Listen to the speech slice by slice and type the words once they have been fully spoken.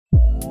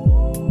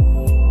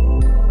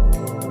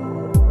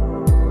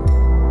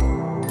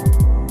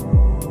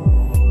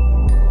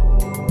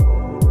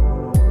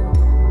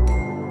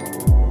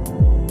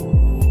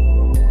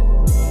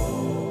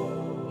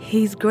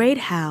His great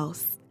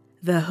house,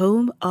 the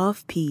home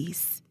of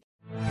peace.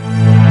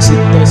 See,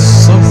 there's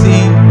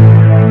something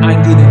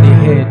hanging in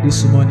the air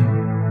this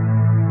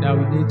morning that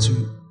we need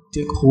to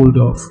take hold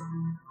of.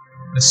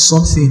 There's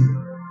something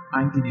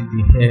hanging in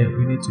the air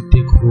we need to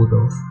take hold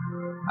of.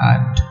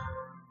 And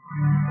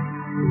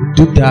we'll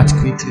do that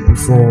quickly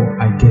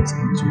before I get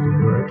into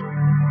the word.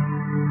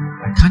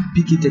 I can't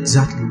pick it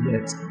exactly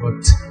yet,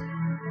 but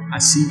I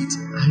see it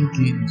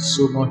hanging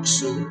so much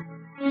so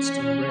it's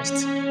to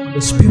rest on the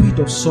spirit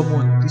of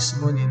someone this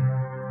morning.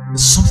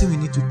 There's something we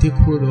need to take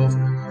hold of.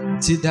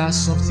 See, that's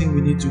something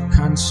we need to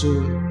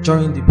cancel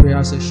during the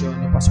prayer session.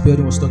 Pastor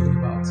Pedro was talking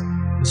about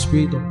the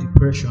spirit of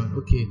depression.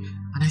 Okay,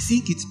 and I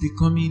think it's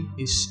becoming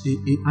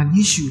an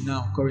issue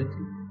now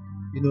currently.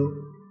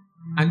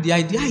 And the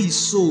idea is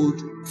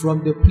sold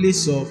from the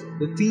place of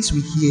the things we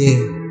hear,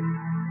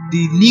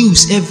 the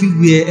news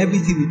everywhere.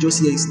 Everything we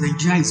just hear is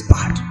Nigeria is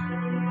bad.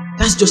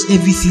 That's just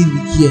everything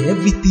we hear.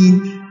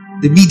 Everything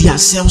the media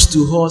sells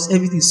to us.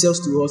 Everything sells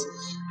to us.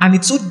 And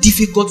it's so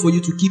difficult for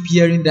you to keep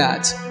hearing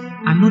that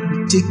and not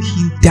be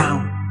taken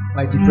down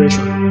by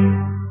depression.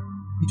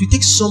 It will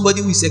take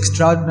somebody who is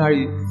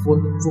extraordinary for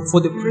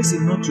the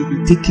person not to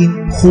be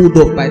taken hold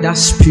of by that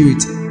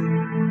spirit.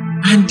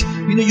 And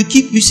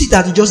you see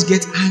that you just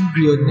get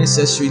angry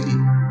unnecessarily.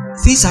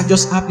 Things are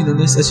just happening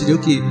unnecessarily.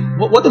 Okay,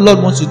 what the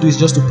Lord wants to do is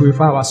just to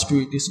purify our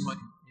spirit this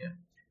morning. Yeah,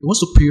 He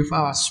wants to purify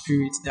our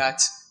spirit that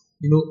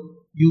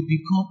you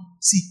become.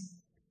 See,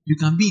 you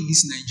can be in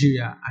this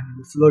Nigeria and you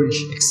will flourish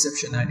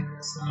exceptionally.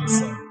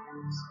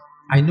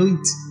 I know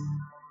it.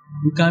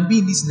 You can be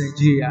in this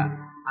Nigeria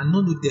and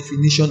know the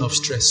definition of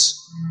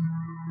stress.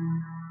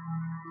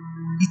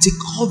 It's a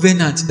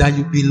covenant that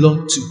you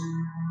belong to.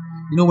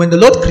 When the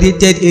Lord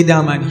created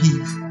Adam and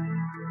Eve,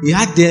 He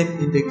had them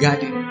in the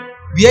garden.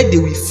 Where they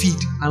will feed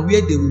and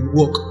where they will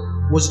walk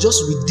was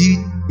just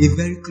within a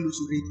very close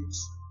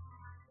radius.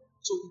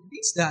 So it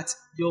means that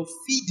your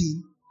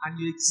feeding and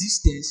your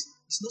existence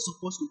is not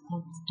supposed to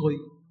come with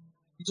toil.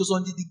 It was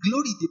until the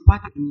glory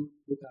departed to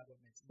local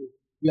government. No,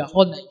 we are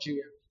all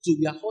Nigerian. So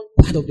we are all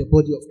part of the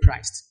body of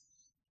Christ.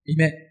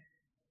 Amen.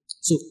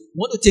 So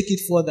we want to take it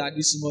further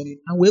this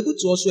morning. And we're able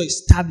to also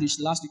establish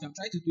last week, I'm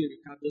trying to do a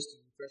recap just to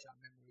refresh our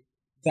memory,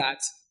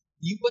 that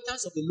the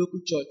importance of the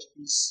local church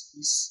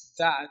is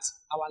that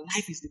our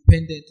life is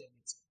dependent on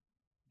it.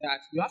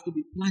 That you have to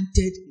be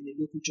planted in a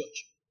local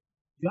church.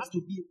 You have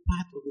to be a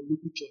part of a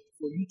local church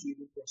for you to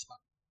even prosper.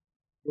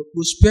 Your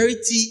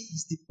prosperity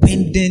is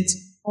dependent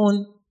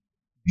on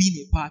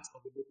being a part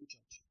of a local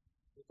church.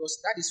 Because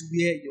that is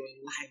where your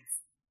life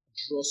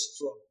draws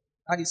from.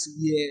 That is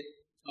where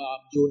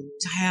your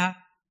entire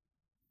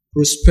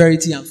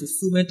prosperity and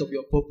fulfillment of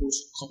your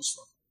purpose comes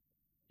from.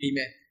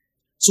 Amen.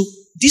 So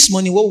this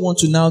morning, what we want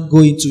to now go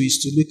into is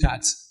to look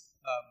at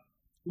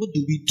what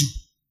do we do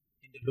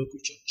in the local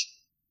church.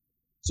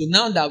 So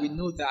now that we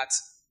know that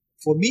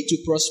for me to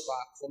prosper,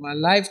 for my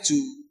life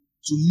to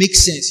make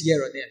sense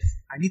here on earth,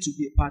 I need to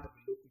be a part of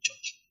a local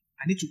church.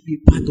 I need to be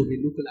a part of a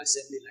local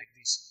assembly like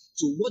this.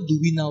 So what do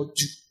we now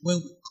do when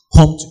we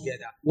come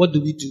together? What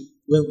do we do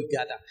when we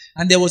gather?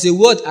 And there was a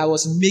word I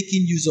was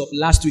making use of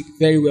last week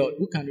very well.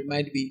 Who can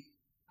remind me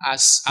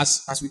as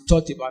we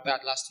talked about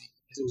that last week?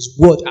 It was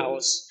word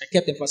I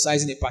kept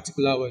emphasizing a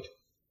particular word.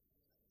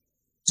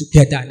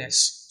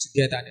 Togetherness.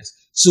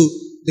 So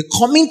the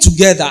coming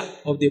together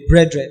of the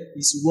brethren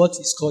is what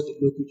is called the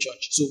local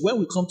church. So when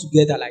we come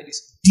together like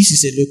this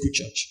is a local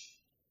church.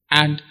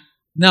 And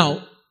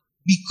now,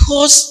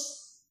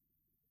 because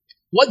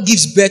what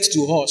gives birth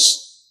to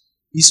us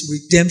is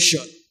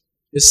redemption,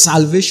 the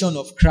salvation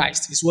of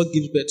Christ is what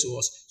gives birth to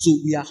us. So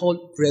we are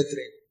all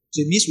brethren.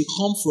 So it means we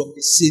come from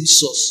the same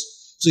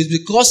source. So it's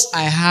because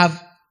I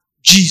have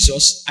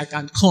Jesus, I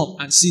can come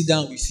and sit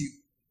down with you.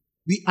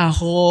 We are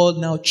all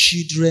now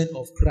children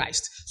of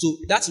Christ. So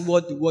that's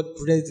what the word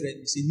brethren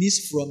is. It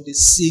means from the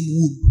same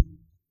womb.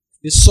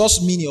 The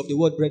source meaning of the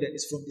word brethren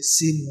is from the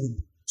same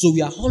womb. So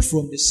we are all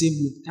from the same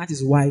womb. That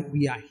is why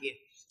we are here.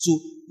 So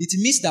it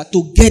means that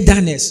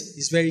togetherness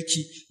is very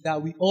key.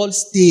 That we all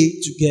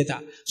stay together.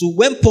 So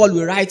when Paul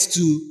will write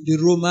to the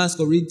Romans,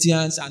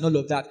 Corinthians, and all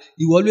of that,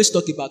 he will always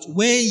talk about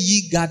when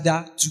ye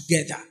gather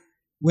together.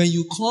 When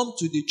you come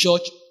to the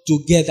church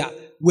together.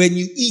 When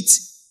you eat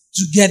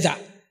together.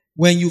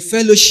 When you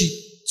fellowship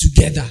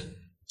together.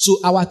 So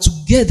our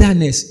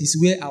togetherness is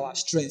where our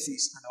strength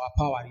is and our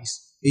power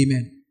is.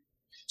 Amen.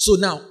 So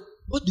now,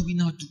 what do we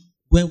now do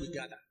when we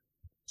gather?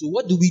 So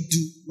what do we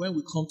do when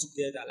we come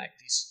together like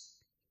this?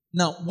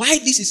 Now, why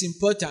this is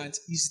important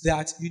is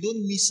that you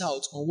don't miss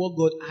out on what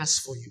God has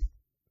for you.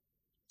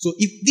 So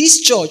if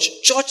this church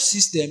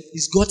system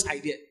is God's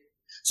idea.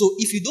 So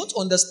if you don't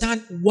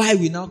understand why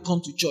we now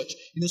come to church,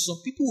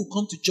 some people who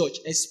come to church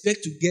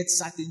expect to get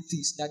certain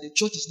things that the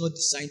church is not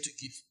designed to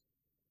give.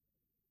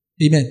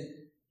 Amen.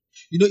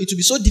 It will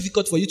be so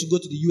difficult for you to go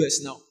to the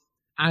US now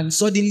and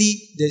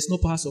suddenly there's no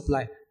power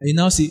supply. And you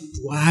now say,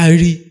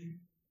 Buhari.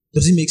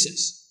 Does it make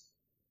sense?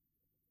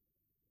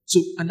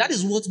 So, and that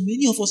is what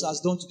many of us has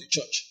done to the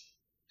church.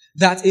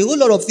 That a whole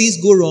lot of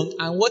things go wrong,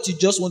 and what you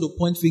just want to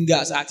point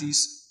fingers at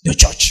is the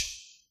church.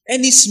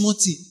 Any small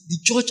thing, the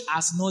church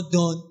has not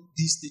done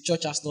this, the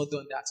church has not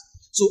done that.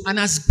 So, and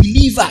as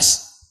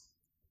believers,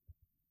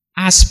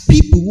 as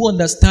people who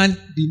understand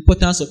the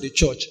importance of the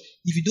church,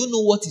 if you don't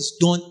know what is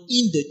done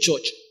in the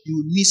church, you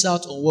will miss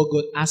out on what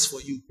God has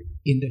for you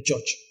in the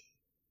church.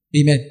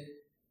 Amen.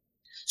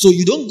 So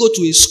you don't go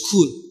to a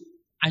school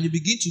and you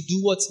begin to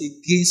do what's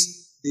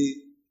against the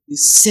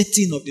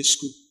setting of the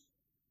school.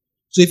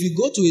 So if you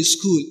go to a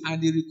school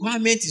and the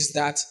requirement is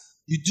that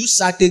you do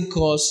certain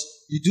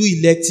course, you do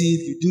elective,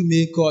 you do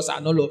main course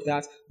and all of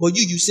that, but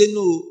you say,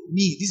 no,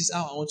 me, this is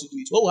how I want to do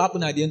it. What will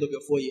happen at the end of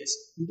your 4 years?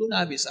 You don't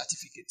have a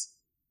certificate.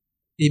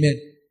 Amen.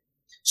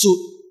 So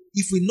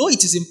if we know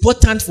it is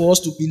important for us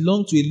to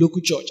belong to a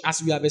local church,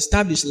 as we have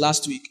established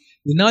last week,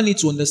 we now need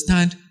to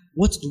understand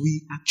what do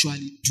we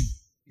actually do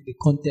in the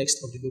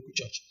context of the local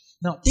church.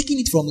 Now, taking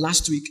it from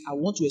last week, I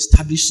want to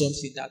establish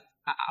something that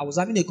I was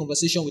having a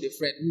conversation with a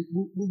friend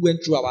who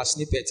went through our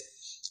snippet,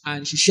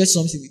 and she shared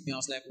something with me. I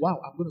was like, wow,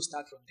 I'm going to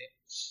start from there.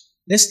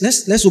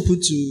 Let's open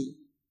to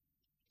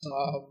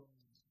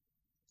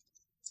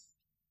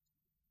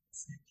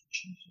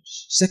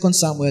 2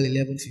 Samuel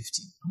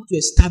 11:15. I want to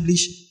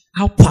establish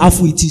how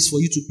powerful it is for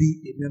you to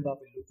be a member of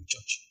a local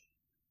church.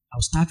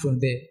 I'll start from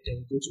there,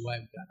 then we'll go to why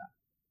we gather.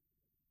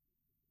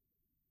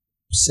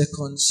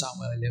 2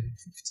 Samuel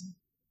 11:15.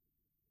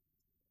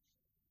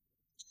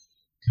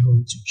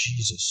 Glory to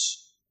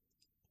Jesus.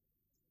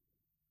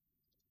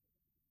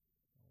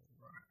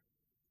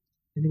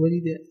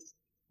 Anybody there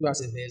who has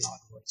a very loud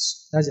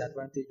voice? That's the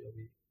advantage of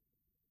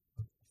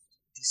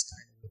this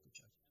kind of local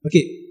church.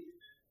 Okay.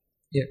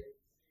 Yeah.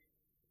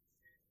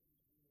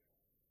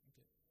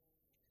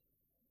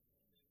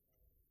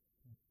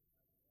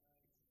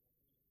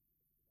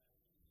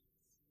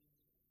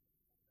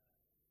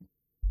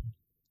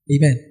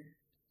 Amen.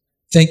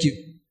 Thank you.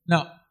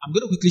 Now, I'm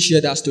going to quickly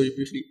share that story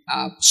briefly.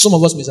 Some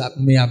of us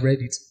may have read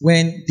it.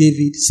 When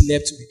David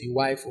slept with the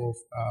wife of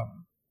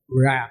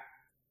Uriah,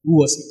 who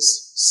was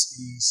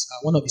his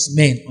one of his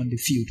men on the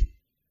field.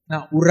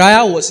 Now,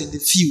 Uriah was in the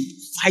field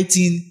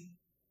fighting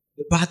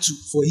the battle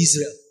for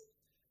Israel.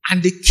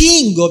 And the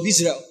king of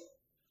Israel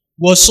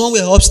was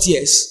somewhere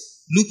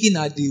upstairs looking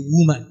at the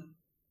woman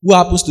who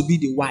happens to be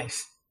the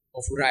wife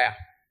of Uriah.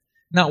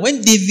 Now,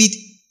 when David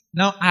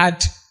now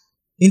had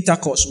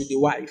intercourse with the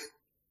wife,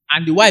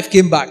 and the wife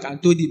came back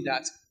and told him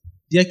that,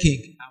 dear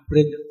king, I'm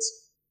pregnant.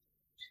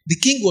 The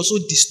king was so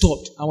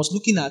disturbed and was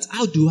looking at,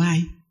 how do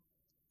I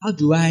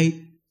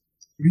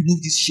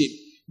remove this shame?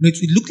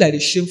 It looked like a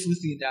shameful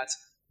thing that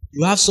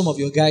you have some of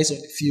your guys on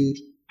the field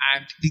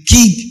and the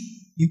king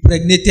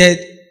impregnated.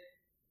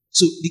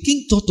 So the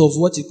king thought of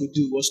what he could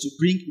do was to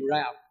bring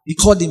Uriah. He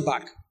called him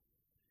back.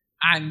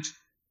 And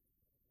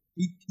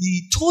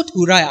he told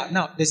Uriah,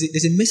 now there's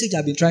a message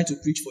I've been trying to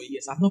preach for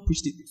years. I've not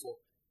preached it before.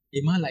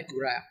 A man like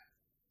Uriah.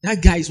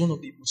 That guy is one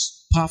of the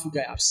most powerful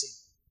guys I've seen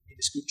in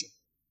the scripture.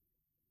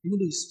 Even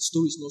though his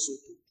story is not so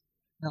told.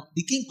 Now,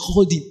 the king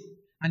called him,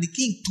 and the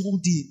king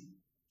told him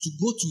to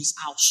go to his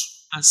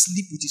house and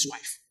sleep with his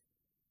wife.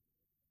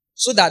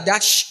 So that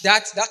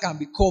can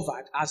be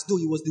covered as though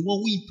he was the one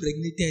who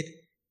impregnated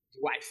the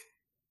wife.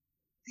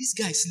 This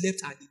guy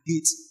slept at the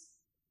gate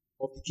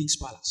of the king's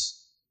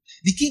palace.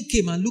 The king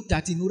came and looked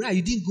at him. Uriah,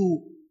 you didn't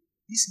go.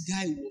 This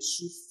guy was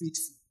so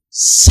faithful,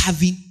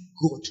 serving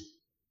God.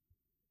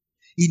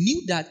 He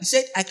knew that. He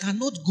said, I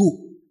cannot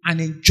go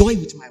and enjoy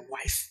with my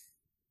wife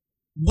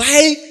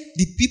while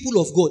the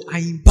people of God are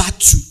in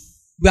battle.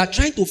 We are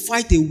trying to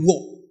fight a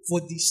war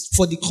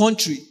for the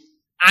country,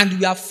 and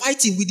we are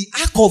fighting with the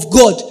ark of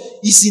God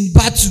is in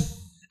battle,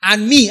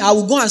 and me, I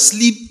will go and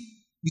sleep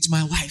with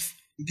my wife.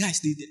 The guy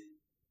stayed there,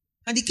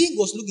 and the king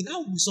was looking,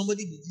 how will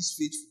somebody be this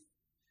faithful?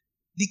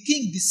 The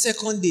king, the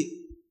second day,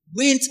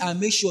 went and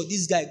made sure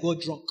this guy got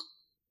drunk.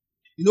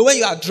 You know, when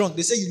you are drunk,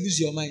 they say you lose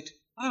your mind.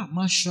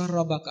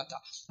 Masharabakata.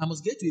 I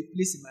must get to a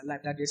place in my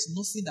life that there's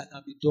nothing that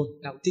can be done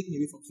that will take me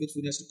away from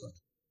faithfulness to God.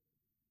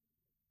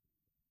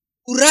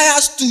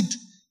 Uriah stood.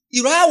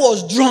 Uriah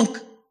was drunk.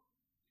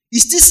 He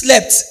still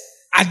slept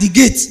at the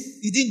gate.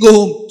 He didn't go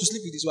home to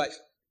sleep with his wife.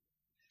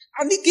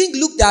 And the king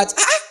looked at,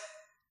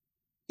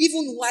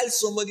 even while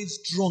somebody's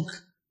drunk,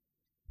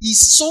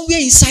 is somewhere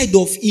inside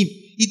of him.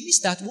 It means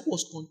that what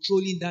was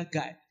controlling that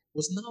guy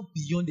was now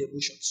beyond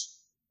emotions.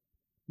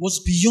 Was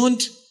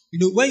beyond,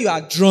 when you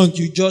are drunk,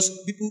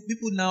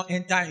 people now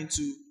enter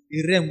into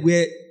a realm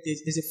where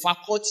there's a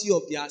faculty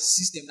of their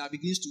system that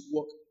begins to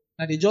work.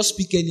 And they just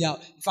speak anyhow.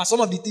 In fact,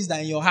 some of the things that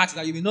are in your heart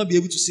that you may not be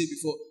able to say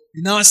before,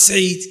 you now say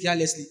it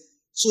carelessly.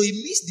 So it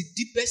means the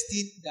deepest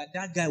thing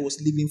that guy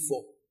was living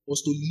for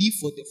was to live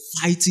for the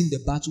fighting the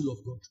battle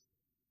of God.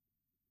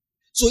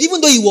 So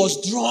even though he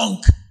was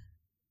drunk,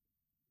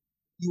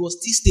 he was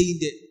still staying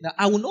there. Now,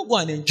 I will not go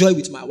and enjoy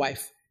with my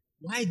wife.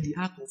 Why the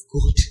ark of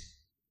God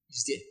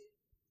is there?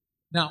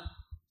 Now,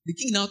 the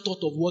king now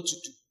thought of what to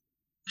do.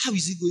 How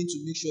is he going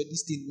to make sure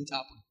this thing won't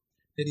happen?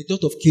 Then he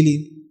thought of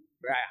killing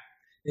Uriah.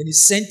 Then he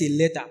sent a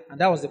letter, and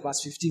that was the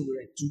verse 15 we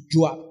read, to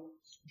Joab.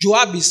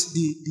 Joab is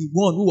the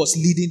one who was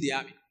leading the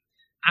army.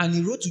 And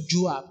he wrote to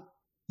Joab.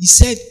 He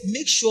said,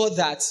 make sure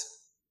that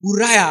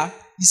Uriah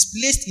is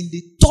placed in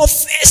the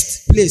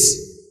toughest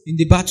place in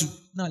the battle.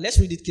 Now, let's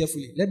read it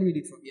carefully. Let me read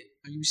it from here.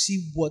 And you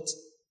see what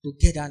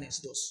togetherness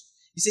does.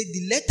 He said,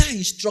 the letter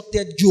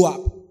instructed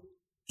Joab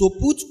to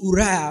put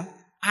Uriah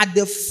at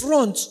the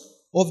front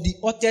of the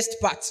hottest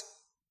part.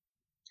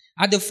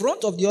 At the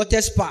front of the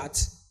hottest part.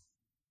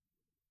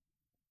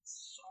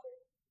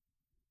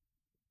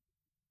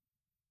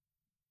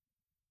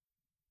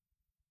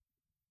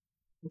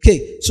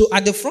 Okay, so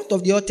at the front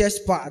of the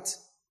hottest part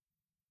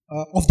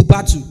of the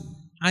battle,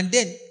 and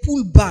then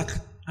pull back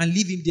and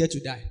leave him there to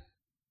die.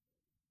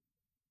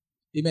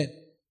 Amen.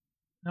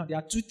 Now, there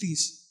are two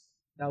things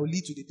that will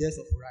lead to the death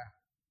of Uriah.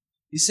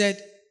 He said,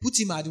 put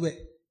him at where?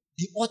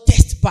 The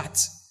hottest part.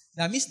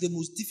 That means the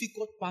most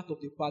difficult part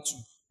of the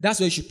battle. That's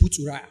where you should put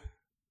Uriah.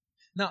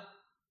 Now,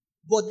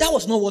 but that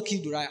was not what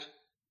killed Uriah.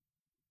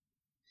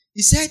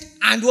 He said,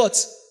 and what?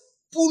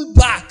 Pull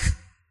back.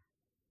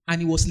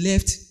 And he was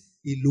left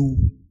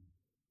alone.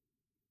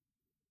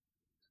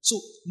 So,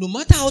 no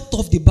matter how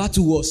tough the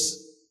battle was,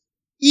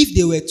 if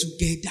they were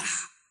together,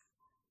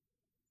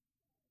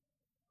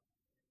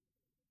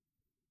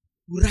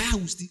 Uriah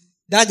was still,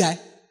 that guy,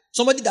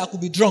 somebody that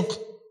could be drunk,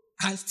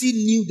 and still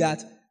knew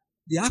that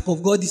the ark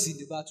of God is in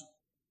the battle.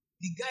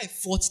 The guy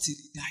fought till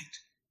he died.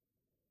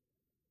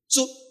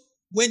 So,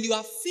 when you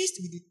are faced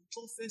with the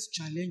toughest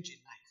challenge in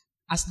life,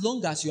 as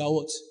long as you are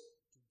what?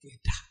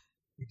 Together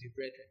with the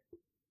brethren,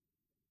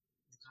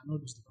 you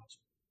cannot lose the battle.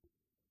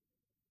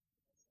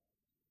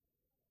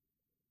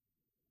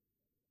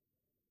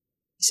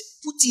 He said,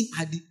 put him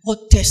at the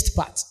hottest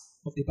part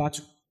of the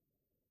battle.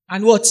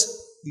 And what?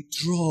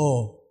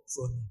 Withdraw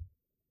from him.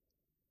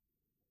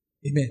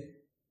 Amen.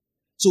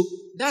 So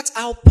that's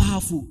how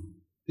powerful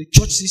the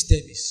church system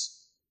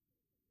is.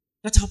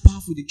 That's how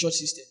powerful the church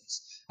system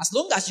is. As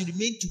long as you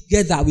remain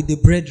together with the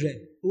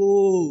brethren,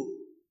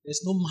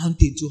 there's no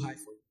mountain too high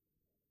for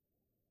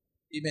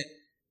you. Amen.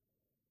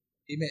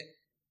 Amen.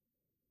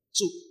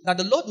 So that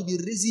the Lord will be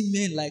raising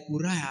men like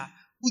Uriah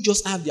who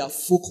just have their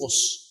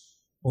focus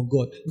on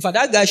God. In fact,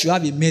 that guy should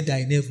have a medal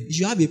in heaven. He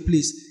should have a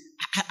place.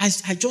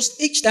 I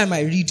just, each time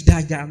I read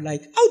that guy, I'm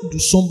like, how do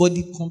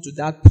somebody come to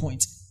that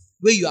point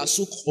where you are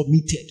so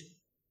committed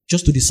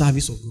just to the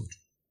service of God?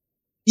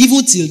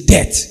 Even till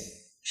death.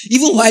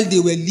 Even while they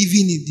were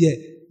living in there,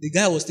 the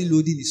guy was still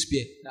loading his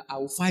spear. That I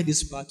will fight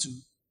this battle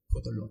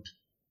for the Lord.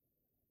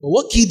 But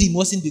what killed him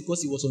wasn't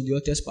because he was on the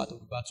hottest part of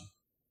the battle.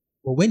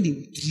 But when they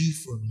withdrew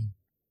from him.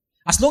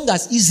 As long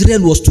as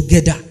Israel was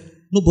together,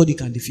 nobody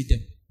can defeat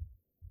them.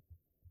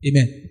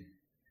 Amen.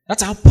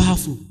 That's how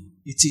powerful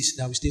it is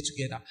that we stay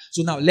together.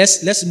 So now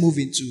let's move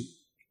into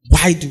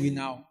why do we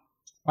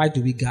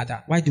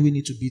gather? Why do we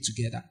need to be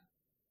together?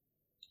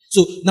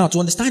 So now to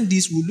understand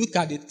this, we'll look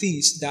at the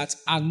things that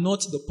are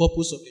not the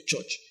purpose of the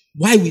church.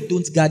 Why we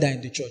don't gather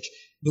in the church.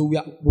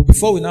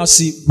 Before we now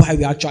see why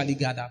we actually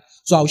gather.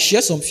 So I'll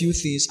share some few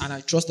things and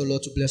I trust the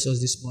Lord to bless us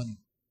this morning.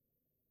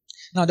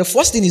 Now the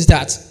first thing is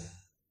that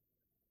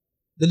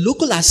the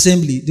local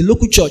assembly, the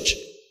local church,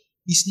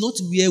 is not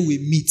where we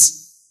meet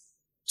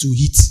to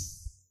eat.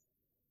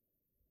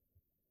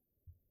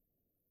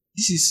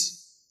 This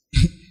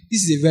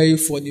is a very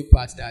funny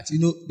part that,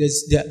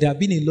 there have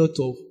been a lot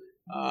of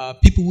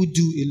people who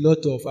do a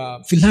lot of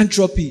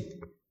philanthropy.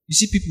 You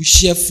see people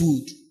share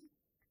food.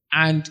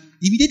 And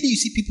immediately you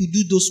see people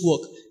do those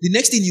work. The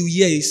next thing you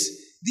hear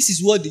is, this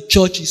is what the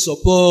church is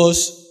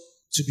supposed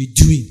to be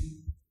doing.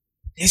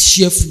 Let's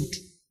share food.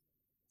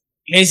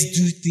 Let's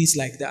do things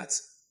like that.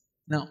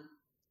 Now,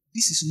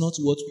 this is not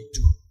what we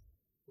do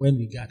when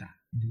we gather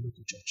in the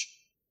local church.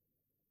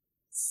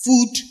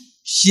 Food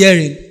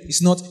sharing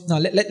is not. Now,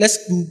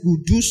 let's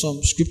do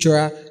some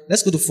scriptural.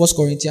 Let's go to 1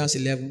 Corinthians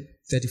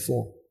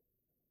 11:34.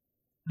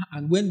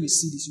 And when we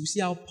see this, we see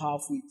how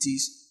powerful it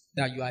is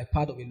that you are a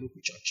part of a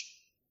local church.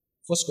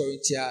 1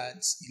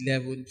 Corinthians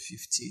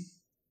 11:15.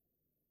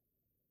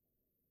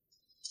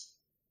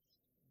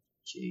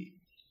 Okay.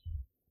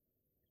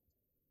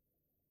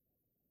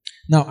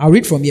 Now, I'll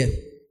read from here.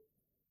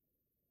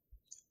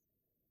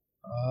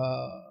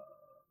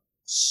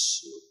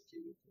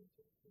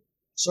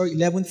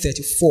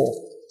 11:34.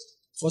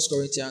 1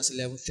 Corinthians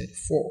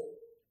 11:34.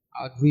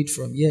 I'll read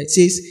from here. It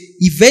says,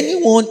 if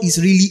anyone is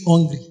really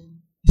hungry,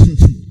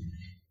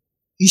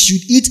 he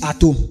should eat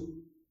at home.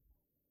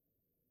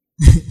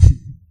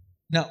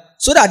 Now,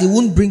 so that he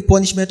won't bring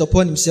punishment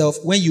upon himself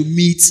when you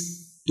meet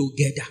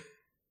together.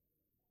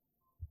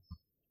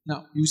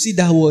 Now, you see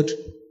that word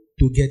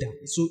together.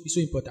 It's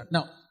so important.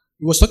 Now,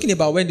 he was talking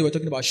about when they were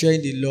talking about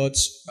sharing the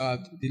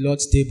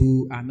Lord's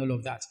table and all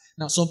of that.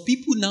 Now, some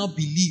people now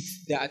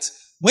believe that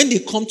when they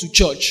come to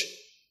church,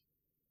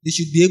 they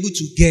should be able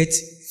to get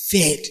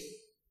fed.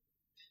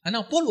 And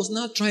now Paul was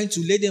now trying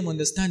to let them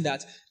understand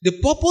that the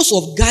purpose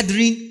of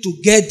gathering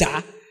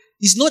together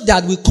is not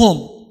that we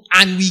come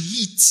and we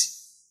eat.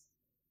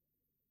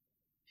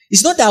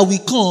 It's not that we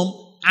come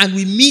and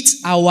we meet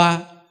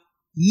our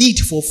need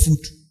for food.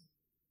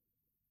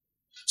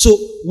 So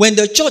when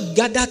the church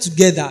gathers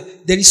together,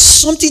 there is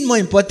something more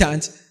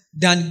important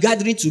than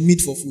gathering to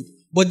meet for food.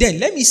 But then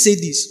let me say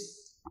this.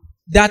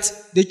 that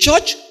the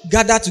church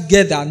gather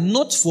together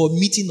not for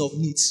meeting of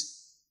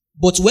needs,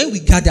 but when we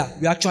gather,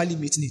 we actually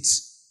meet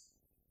needs.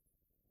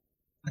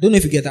 I don't know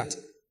if you get that.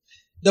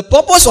 The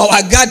purpose of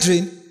our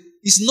gathering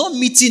is not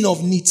meeting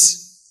of needs,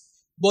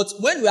 but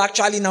when we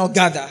actually now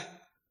gather,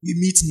 we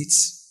meet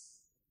needs.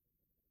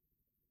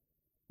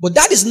 But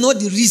that is not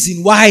the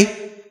reason why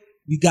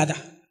we gather.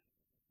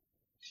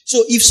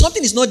 So if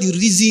something is not the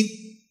reason,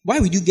 why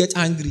would you get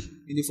angry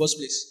in the first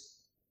place?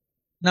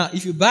 Now,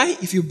 if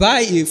you buy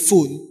a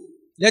phone,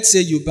 let's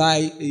say you buy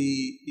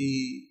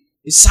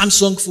a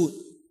Samsung phone,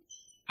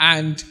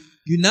 and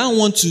you now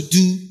want to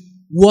do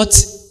what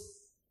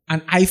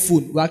an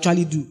iPhone will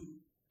actually do,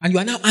 and you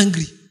are now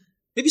angry.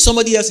 Maybe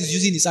somebody else is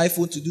using his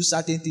iPhone to do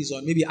certain things,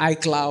 or maybe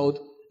iCloud,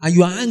 and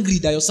you are angry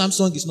that your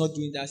Samsung is not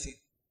doing that thing.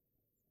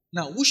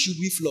 Now, who should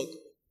we flog?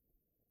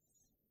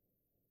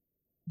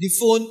 The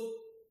phone,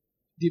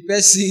 the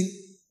person,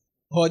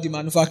 or the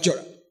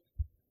manufacturer?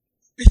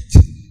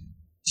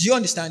 Do you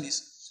understand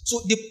this?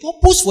 So the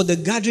purpose for the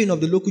gathering of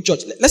the local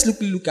church, let's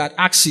look at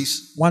Acts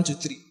 6,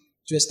 1-3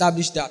 to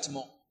establish that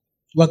more.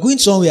 We're going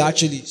somewhere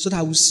actually, so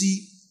that we'll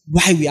see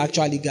why we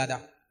actually gather.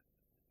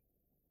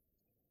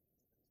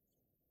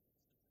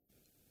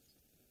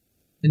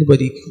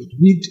 Anybody could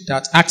read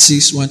that Acts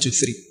 6,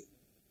 1-3.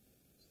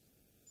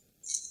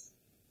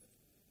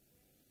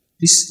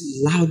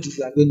 This loud if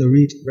you are going to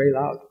read, very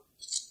loud.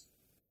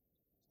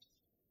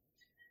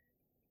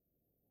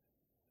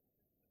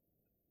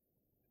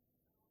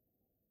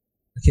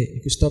 Okay,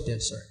 you can stop there,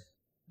 sorry.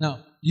 Now,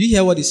 you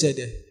hear what he said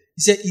there?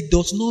 He said, it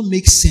does not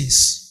make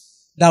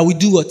sense that we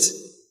do what?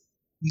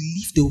 We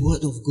leave the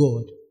word of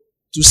God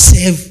to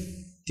serve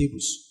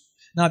tables.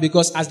 Now,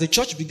 because as the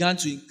church began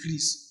to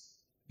increase,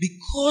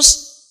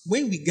 because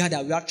when we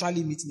gather, we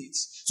actually meet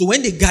needs. So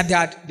when they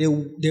gathered, there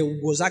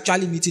was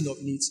actually meeting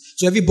of needs.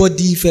 So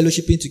everybody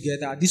fellowshipping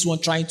together, this one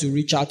trying to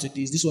reach out to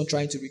this one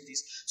trying to reach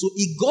this. So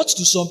it got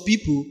to some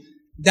people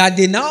that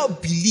they now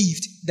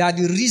believed that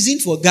the reason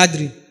for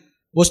gathering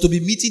was to be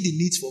meeting the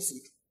needs for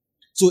food.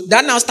 So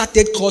that now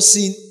started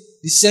causing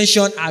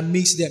dissension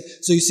amidst them.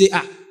 So you say,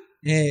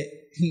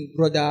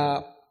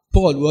 Brother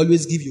Paul will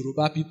always give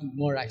Yoruba people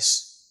more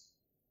rice.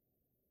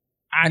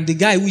 And the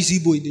guy who is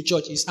Igbo in the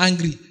church is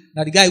angry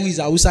that the guy who is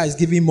Hausa is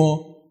giving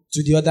more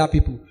to the other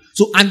people.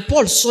 So, and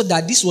Paul saw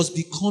that this was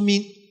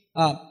becoming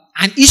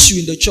an issue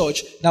in the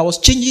church that was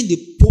changing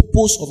the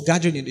purpose of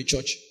gathering in the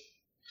church.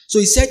 So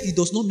he said it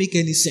does not make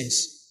any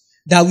sense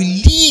that we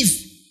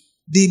leave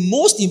the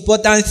most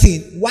important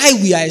thing why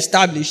we are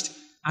established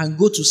and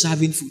go to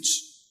serving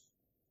foods.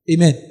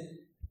 Amen.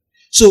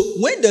 So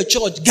when the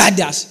church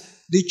gathers,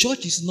 the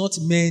church is not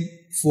meant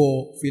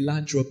for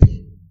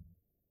philanthropy.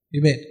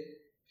 Amen.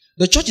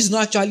 The church is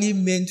not actually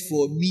meant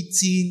for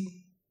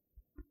meeting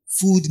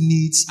food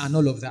needs and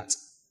all of that.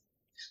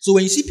 So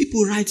when you see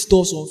people write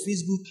stuff on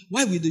Facebook,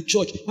 why will the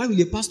church, why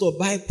will a pastor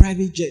buy a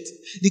private jet?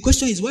 The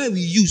question is, why will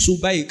you so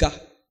buy a car?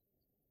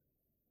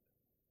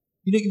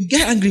 You know, you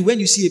get angry when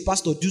you see a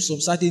pastor do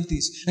some certain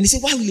things. And they say,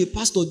 why will a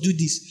pastor do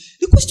this?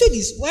 The question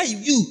is, why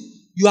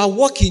you are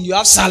working, you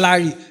have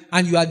salary,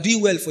 and you are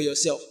doing well for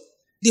yourself.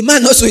 The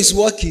man also is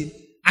working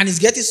and is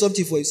getting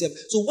something for himself.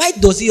 So why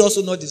does he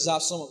also not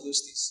deserve some of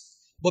those things?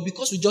 But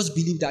because we just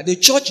believe that the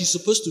church is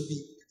supposed to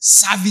be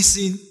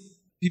servicing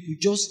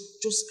people,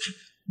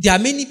 there are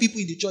many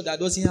people in the church that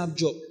doesn't have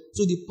job.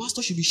 So the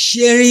pastor should be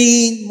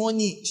sharing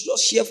money. He should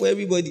just share for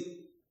everybody.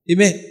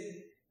 Amen.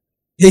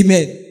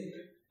 Amen.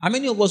 How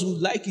many of us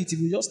would like it if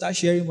we just start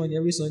sharing money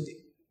every Sunday?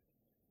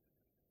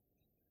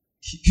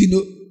 You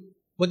know,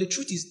 but the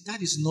truth is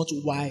that is not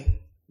why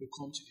we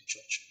come to the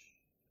church.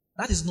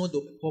 That is not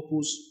the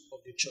purpose of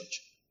the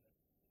church.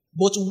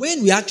 But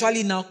when we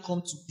actually now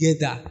come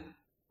together,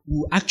 we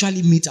will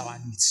actually meet our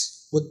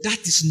needs. But that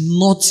is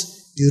not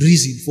the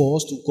reason for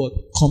us to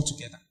come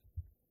together.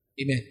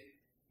 Amen.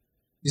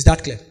 Is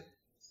that clear?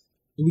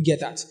 Do we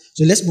get that?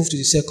 So let's move to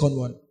the second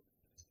one.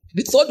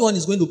 The third one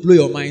is going to blow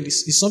your mind.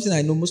 It's something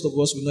I know most of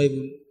us will not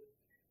even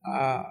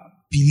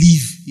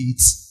believe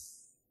it's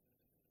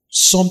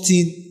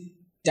something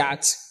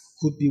that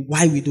could be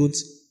why we don't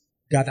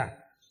gather.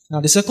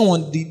 Now, the second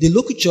one, the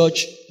local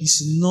church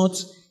is not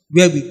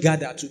where we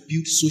gather to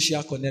build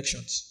social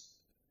connections.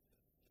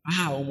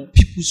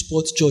 People's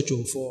sports church,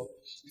 or for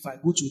if I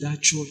go to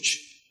that church,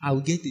 I will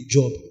get a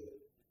job.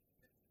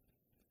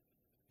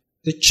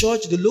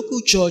 The local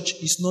church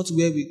is not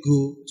where we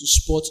go to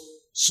spot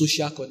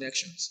social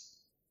connections.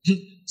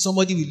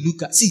 Somebody will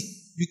look at,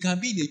 you can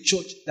be in a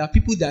church that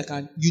people that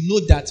can,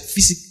 that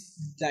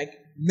physically, like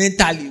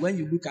mentally, when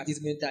you look at it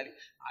mentally,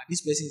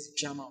 this person is the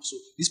chairman, so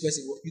this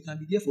person, you can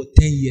be there for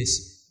 10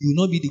 years. You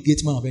will not be the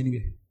gate man of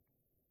anywhere.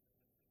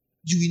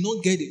 You will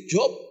not get a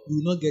job, you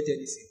will not get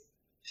anything.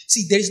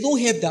 There is no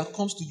help that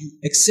comes to you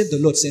except the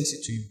Lord sends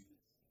it to you.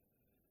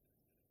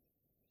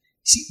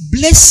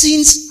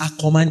 Blessings are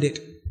commanded.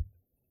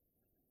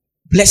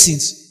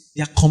 Blessings,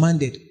 they are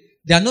commanded.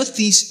 They are not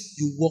things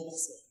you work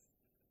for.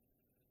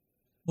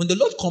 When the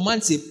Lord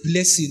commands a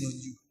blessing on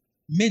you,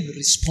 men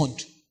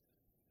respond.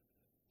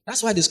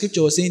 That's why the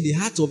scripture was saying the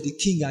heart of the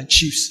king and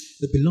chiefs,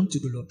 they belong to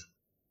the Lord.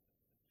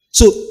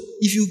 So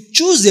if you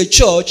choose a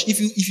church, if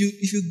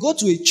you go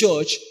to a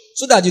church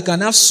so that you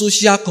can have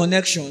social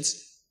connections.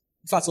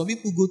 In fact, some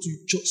people go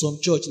to some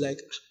church like,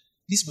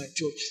 this is my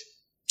church.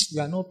 We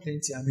are not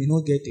plenty. I may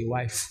not get a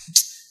wife.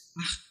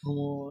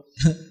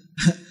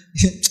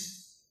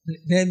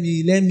 let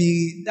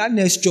me that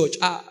next church.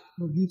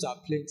 No, youth are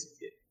plenty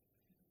here.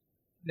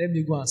 Let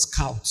me go and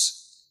scout.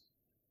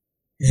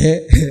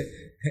 Do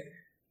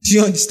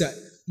you understand?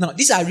 Now,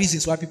 these are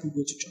reasons why people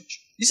go to church.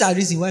 These are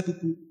reasons why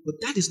people, but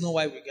that is not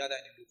why we gather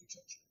in a local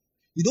church.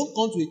 You don't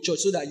come to a church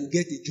so that you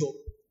get a job.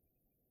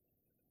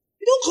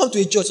 You don't come to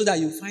a church so that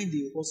you find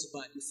a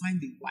husband, you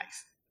find a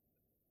wife.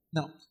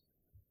 Now,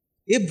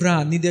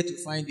 Abraham needed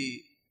to find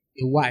a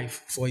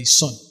wife for his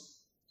son.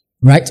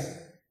 Right?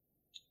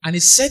 And he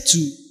said to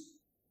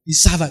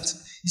his servant,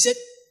 he said,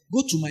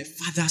 go to my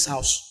father's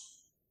house.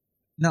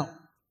 Now,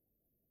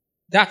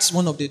 that's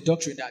one of the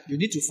doctrine that you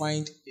need to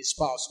find a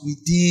spouse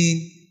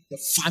within the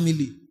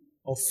family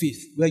of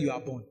faith where you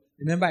are born.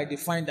 Remember, I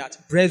defined that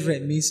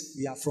brethren means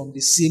we are from the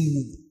same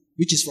womb,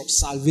 which is from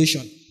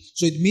salvation.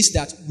 So it means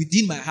that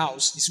within my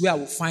house is where I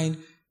will find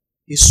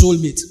a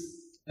soulmate.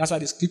 That's why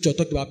the scripture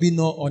talked about being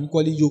not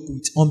unequally yoked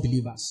with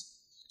unbelievers.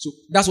 So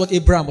that's what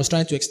Abraham was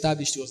trying to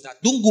establish to us,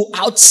 that don't go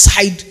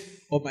outside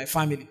of my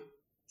family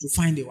to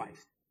find a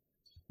wife.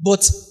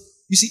 But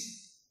you see,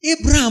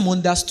 Abraham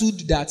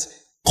understood that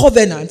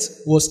covenant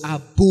was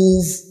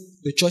above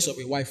the choice of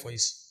a wife for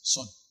his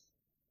son.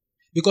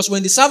 Because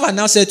when the servant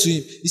now said to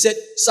him, he said,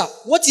 sir,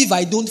 what if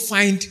I don't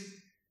find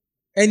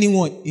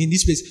anyone in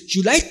this place?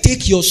 Should I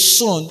take your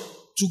son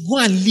to go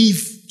and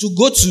live, to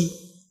go to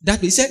that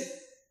place? He said,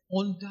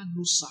 under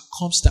no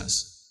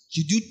circumstance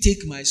should you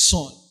take my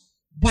son.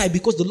 Why?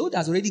 Because the Lord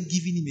has already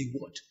given him a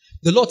word.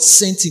 The Lord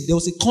sent him. There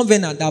was a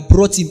covenant that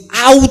brought him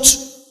out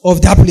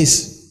of that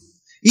place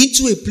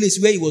into a place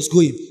where he was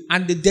going.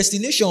 And the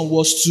destination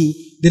was to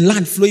the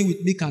land flowing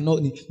with milk and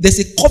honey. There's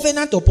a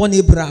covenant upon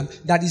Abraham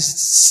that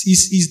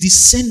his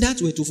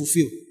descendants were to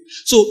fulfill.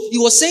 So he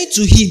was saying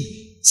to him,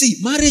 see,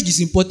 marriage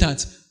is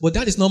important, but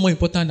that is not more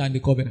important than the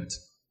covenant.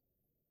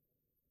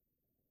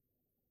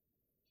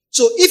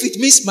 So if it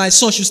means my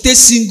son should stay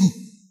single,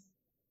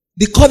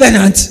 the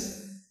covenant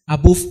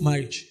above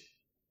marriage.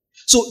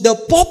 So the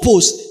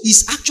purpose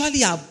is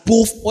actually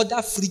above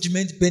other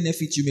fridgement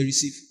benefits you may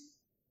receive.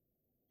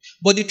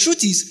 But the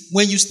truth is,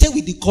 when you stay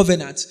with the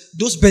covenant,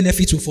 those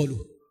benefits will follow.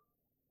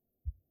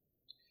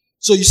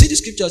 So you see the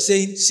scripture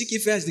saying, seek ye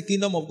first the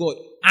kingdom of God,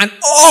 and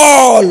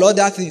all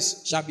other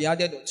things shall be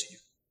added unto you.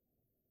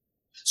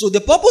 So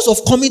the purpose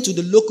of coming to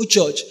the local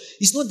church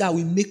is not that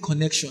we make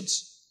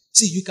connections.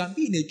 See, you can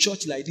be in a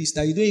church like this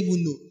that you don't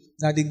even know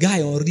that the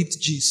guy on ripped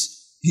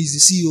jeans is the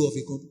CEO of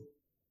a company.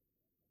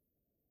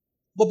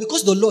 But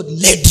because the Lord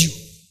led you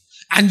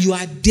and you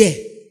are there,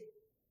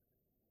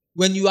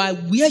 when you are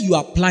where you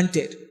are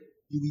planted,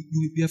 you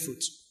will bear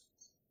fruit.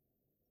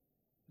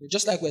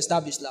 Just like we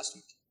established last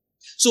week.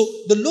 So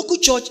the local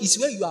church is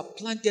where you are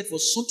planted for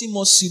something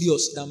more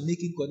serious than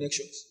making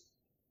connections.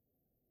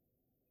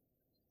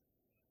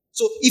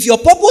 So if your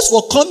purpose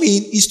for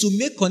coming is to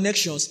make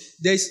connections,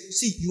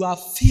 you are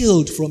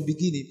failed from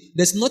beginning.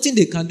 There's nothing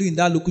they can do in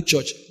that local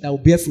church that will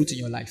bear fruit in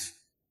your life.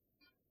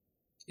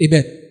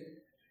 Amen.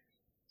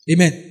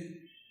 Amen.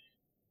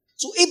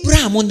 So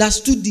Abraham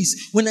understood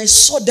this. When I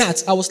saw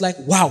that, I was like,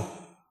 wow.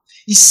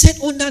 He said,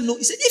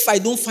 if I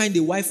don't find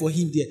a wife for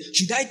him there,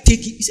 should I take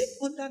him? He said,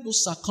 under no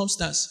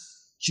circumstance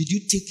should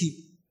you take him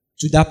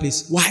to that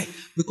place. Why?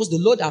 Because the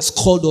Lord has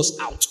called us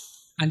out,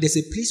 and there's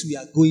a place we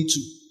are going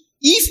to.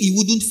 If he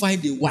wouldn't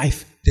find a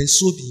wife, then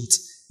so be it.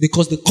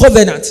 Because the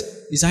covenant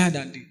is higher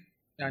than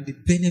the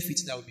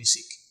benefits that will be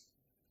seek.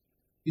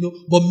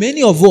 But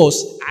many of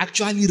us are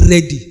actually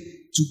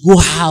ready to go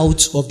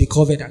out of the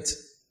covenant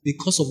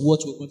because of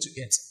what we're going to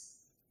get.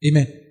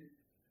 Amen.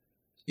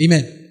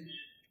 Amen.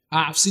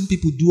 I've seen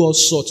people do all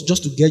sorts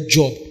just to get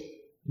job.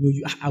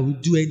 I will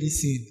do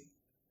anything.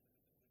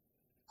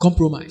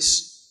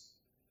 Compromise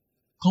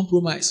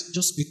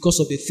just because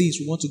of the things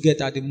we want to get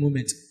at the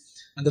moment.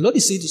 And the Lord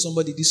is saying to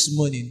somebody this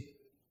morning,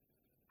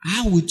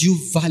 how would you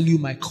value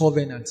my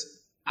covenant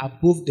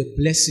above the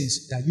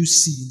blessings that you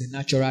see in the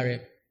natural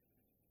realm?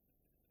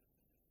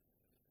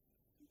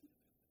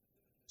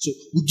 So,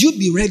 would you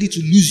be ready to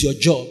lose your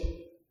job,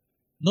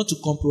 not to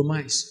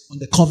compromise on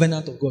the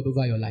covenant of God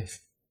over your life?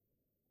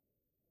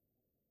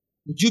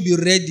 Would you be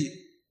ready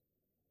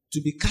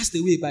to be cast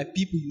away by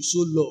people you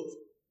so love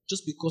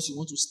just because you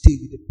want to stay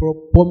with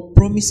the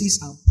promises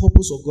and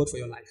purpose of God for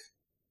your life?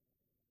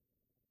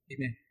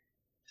 Amen.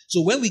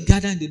 So when we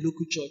gather in the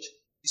local church,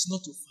 it's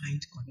not to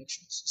find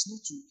connections.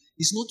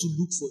 It's not to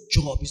look for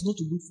job. It's not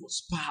to look for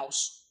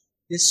spouse.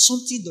 There's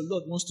something the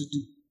Lord wants to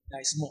do that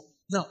is more.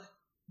 Now,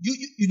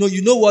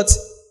 you know what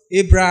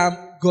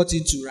Abraham got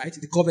into, right?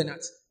 The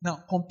covenant.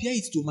 Now, compare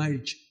it to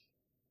marriage.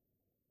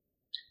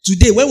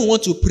 Today, when we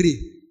want to pray,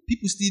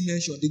 people still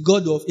mention the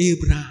God of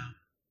Abraham,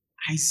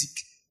 Isaac.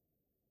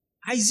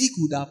 Isaac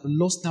would have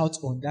lost out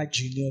on that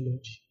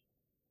genealogy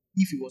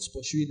if he was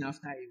pursuing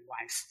after a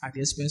wife at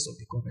the expense of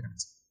the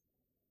covenant.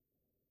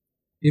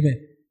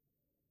 Amen.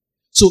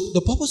 So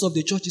the purpose of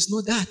the church is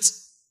not that.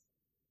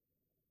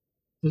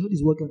 The Lord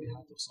is working on the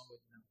heart of somebody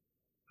now.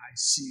 I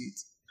see it.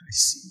 I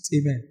see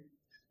it. Amen.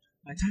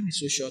 My time is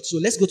so short. So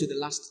let's go to the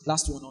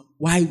last one on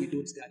why we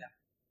don't gather.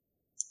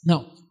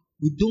 Now,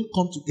 we don't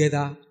come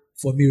together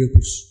for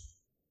miracles.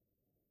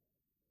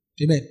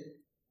 Amen.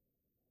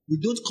 We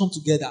don't come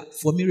together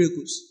for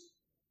miracles.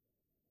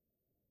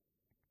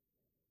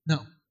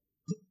 Now,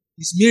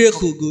 is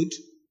miracle good?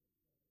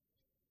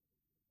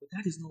 But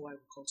that is not why we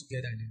come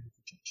together in the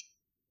local church.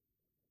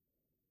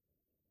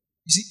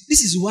 You see,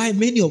 this is why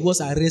many of us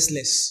are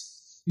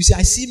restless. You see,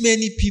 I see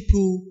many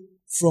people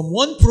from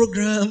one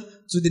program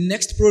to the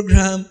next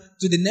program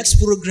to the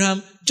next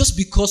program just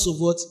because of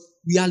what?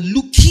 We are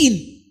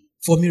looking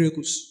for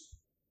miracles.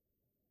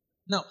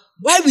 Now,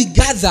 why we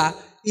gather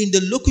in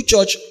the local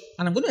church,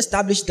 and I'm going to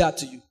establish that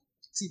to you.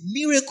 See,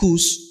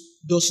 miracles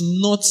does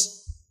not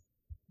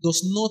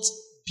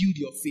build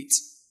your faith.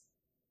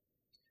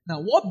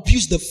 Now, what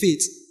builds the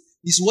faith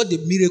is what the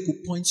miracle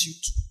points you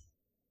to.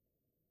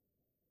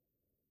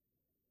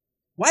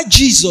 Why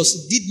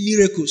Jesus did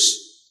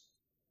miracles?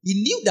 He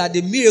knew that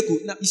the miracle,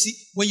 now you see,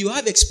 when you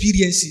have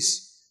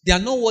experiences, they are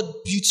not what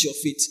builds your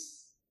faith.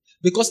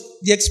 Because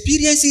the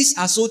experiences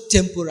are so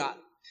temporal.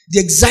 The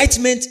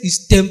excitement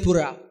is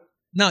temporal.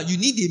 Now, you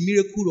need a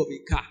miracle of a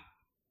car.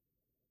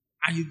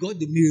 And you got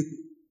the miracle.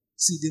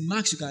 See, the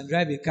max you can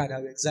drive a car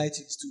that will excite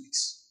you is 2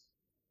 weeks.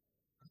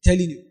 I'm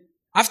telling you.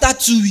 After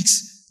 2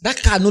 weeks,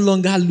 that car no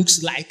longer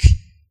looks like.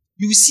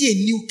 You will see a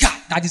new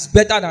car that is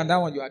better than that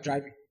one you are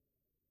driving.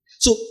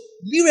 So,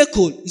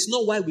 miracle is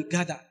not why we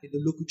gather in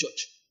the local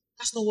church.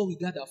 That's not what we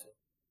gather for.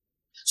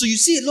 So you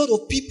see a lot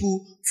of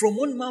people from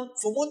one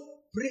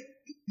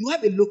you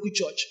have a local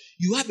church,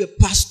 you have a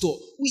pastor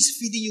who is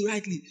feeding you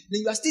rightly.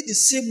 Then you are still the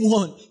same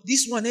one.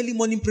 This one, early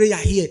morning prayer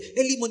here.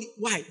 Early morning.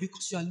 Why?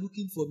 Because you are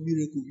looking for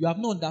miracle. You have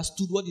not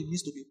understood what it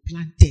means to be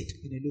planted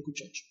in a local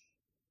church.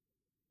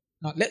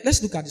 Now,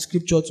 let's look at the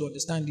scripture to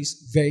understand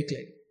this very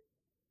clearly.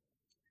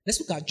 Let's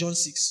look at John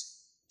 6,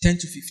 10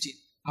 to 15.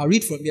 I'll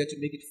read from here to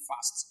make it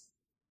fast.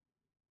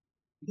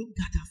 You don't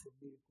gather for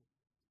miracle.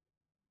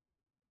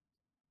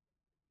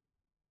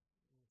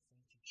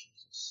 Thank you,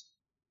 Jesus.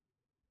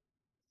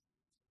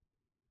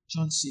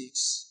 John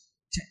 6,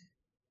 10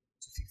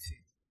 to 15.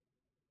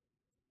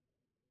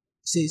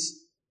 It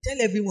says,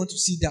 tell everyone to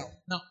sit down.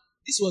 Now,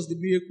 this was the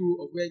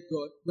miracle of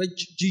where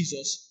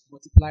Jesus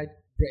multiplied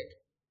bread.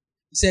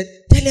 He said,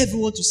 tell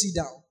everyone to sit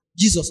down.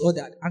 Jesus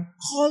ordered, and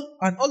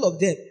all of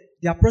them,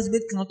 the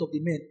approximate count of the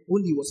men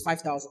only was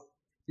 5,000.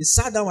 They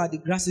sat down at the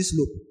grassy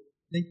slope.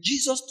 Then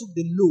Jesus took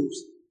the loaves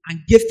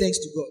and gave thanks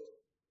to God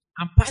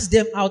and passed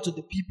them out to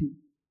the people.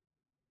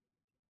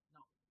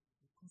 Now,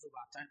 because of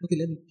our time, okay,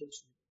 let me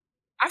just read.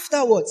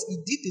 Afterwards, he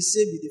did the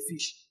same with the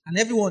fish, and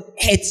everyone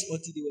ate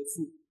until they were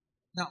full.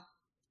 Now,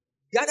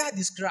 gather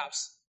the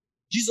scraps.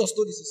 Jesus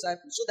told his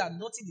disciples so that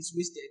nothing is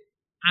wasted,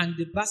 and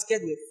the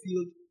basket were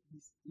filled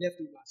with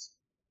leftovers.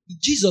 Did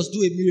Jesus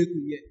do a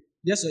miracle here?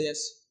 Yes or yes?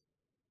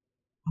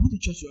 I want the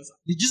church to answer.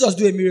 Did Jesus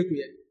do a miracle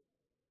here?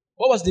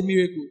 What was the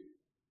miracle?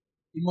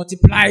 He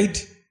multiplied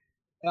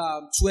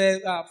 5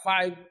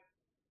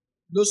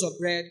 loaves of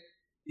bread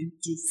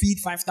to feed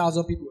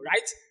 5,000 people,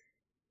 right?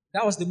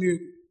 That was the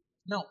miracle.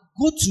 Now,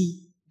 go to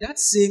that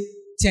same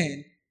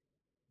 10,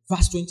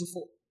 verse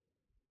 24.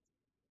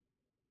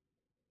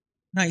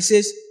 Now, it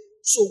says,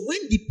 so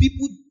when the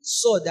people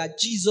saw that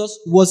Jesus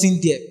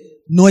wasn't there,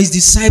 nor his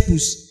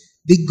disciples,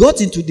 they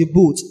got into the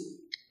boat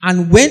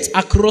and went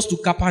across to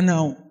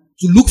Capernaum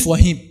to look for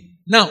him.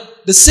 Now,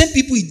 the same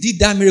people he did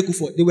that miracle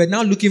for, they were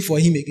now looking for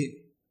him again.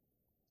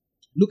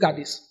 Look at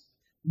this.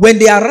 When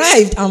they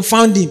arrived and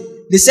found him,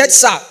 they said,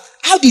 sir,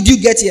 how did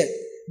you get here?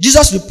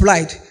 Jesus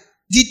replied,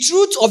 the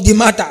truth of the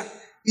matter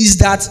is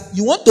that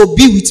you want to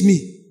be with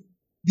me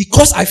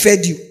because I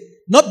fed you,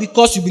 not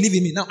because you believe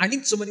in me. Now, I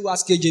need somebody who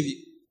has KJV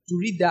to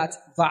read that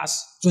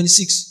verse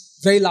 26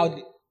 very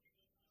loudly.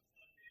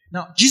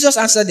 Now, Jesus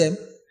answered them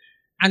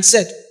and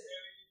said,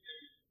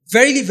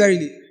 verily,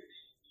 verily,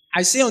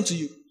 I say unto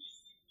you,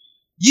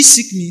 ye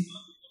seek me.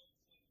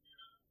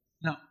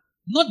 Now,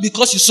 not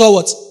because you saw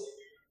what?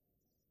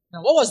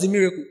 Now, what was the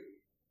miracle?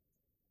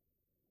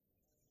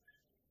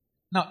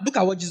 Now, look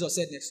at what Jesus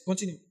said next.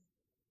 Continue.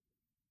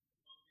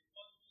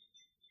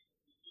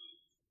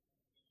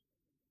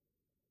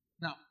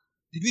 Now,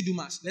 did we do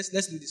mass? Let's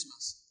do this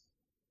mass.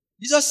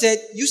 Jesus said,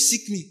 you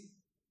seek me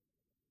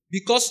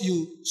because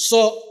you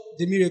saw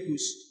the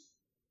miracles.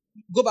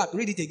 Go back,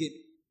 read it again.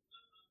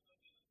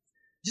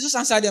 Jesus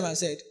answered them and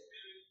said,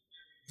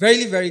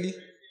 verily, verily,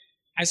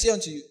 I say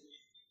unto you,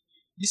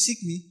 you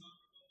seek me.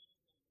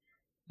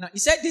 Now, he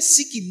said they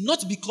seek him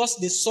not because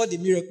they saw the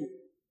miracle,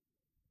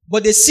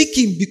 but they seek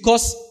him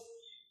because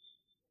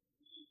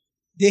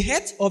they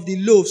ate of the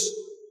loaves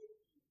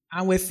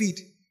and were fed.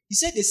 He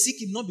said they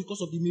seek him not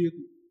because of the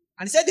miracle.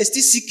 And he said they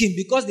still seek him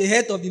because they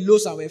ate of the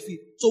loaves and were fed.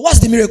 So what's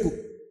the miracle?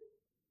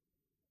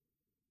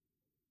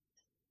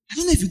 I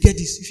don't know if you get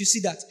this, if you see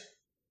that.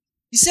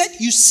 He said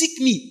you seek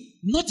me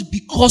not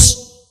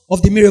because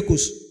of the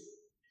miracles,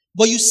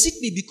 but you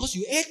seek me because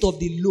you ate of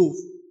the loaf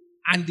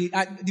and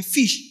the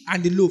fish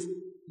and the loaf.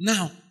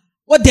 Now,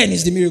 what then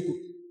is the miracle?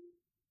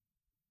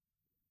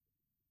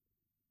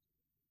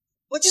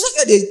 But Jesus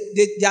said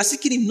they are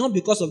seeking him not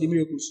because of the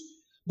miracles,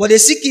 but they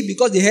seek him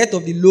because they heard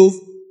of the loaf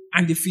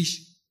and the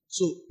fish.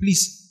 So,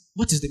 please,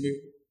 what is the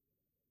miracle?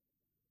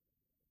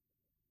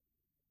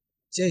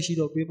 Share a sheet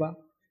of paper.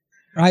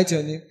 Write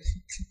your name.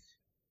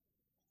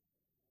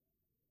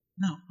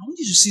 Now, I want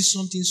you to see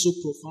something so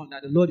profound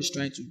that the Lord is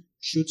trying to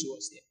show to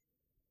us there.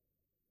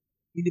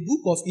 In the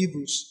book of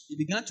Hebrews, he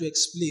began to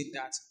explain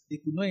that they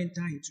could not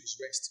enter into his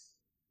rest.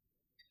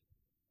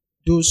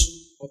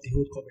 Those of the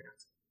old covenant.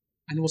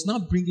 And he was now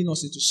bringing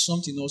us into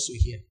something also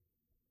here.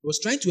 He was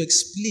trying to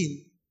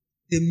explain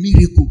the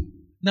miracle.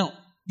 Now,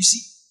 you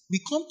see, we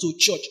come to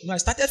church. Now, I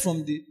started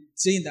from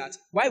saying that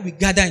why we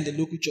gather in the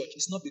local church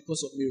is not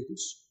because of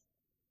miracles.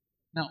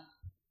 Now,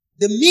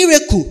 the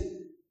miracle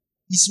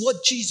is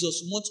what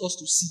Jesus wants us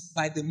to see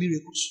by the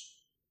miracles.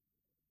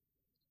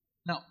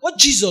 Now, what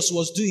Jesus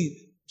was doing,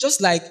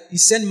 just like he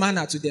sent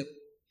manna to them,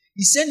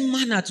 he sent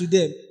manna to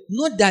them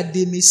not that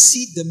they may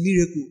see the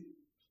miracle,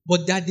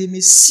 but that they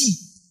may see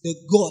the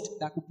God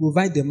that could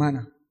provide the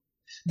manna.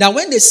 That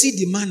when they see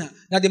the manna,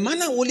 that the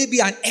manna will only be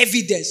an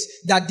evidence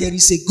that there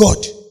is a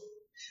God.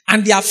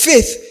 And their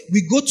faith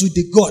will go to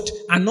the God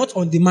and not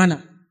on the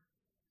manna.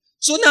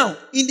 So now,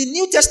 in the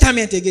New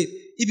Testament again,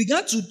 he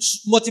began to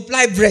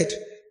multiply bread.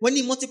 When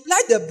he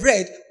multiplied the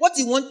bread, what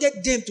he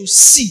wanted them to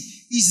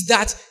see is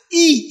that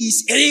he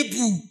is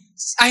able.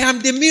 I am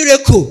the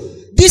miracle.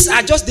 These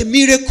are just the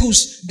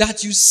miracles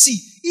that you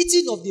see.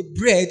 Eating of the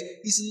bread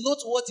is not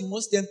what he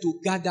wants them to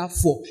gather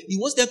for. He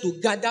wants them to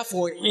gather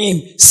for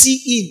him, see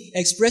him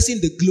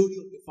expressing the glory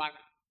of the Father.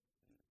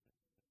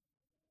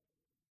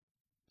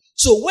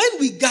 So when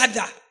we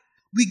gather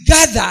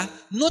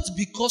not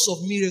because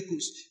of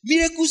miracles.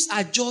 Miracles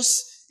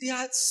they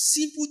are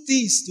simple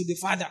things to the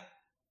Father.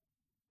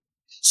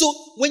 So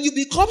when you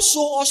become so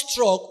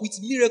awestruck with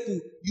miracle,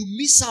 you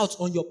miss out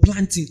on your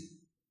planting.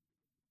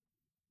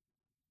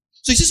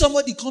 So you see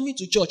somebody coming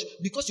to church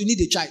because you need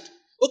a child.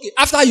 Okay,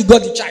 after you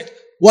got the child,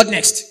 what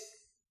next?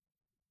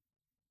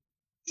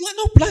 You are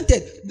not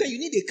planted. Then you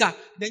need a car.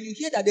 Then you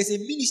hear that there's a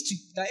ministry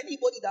that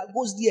anybody that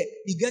goes there,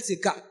 he gets a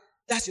car.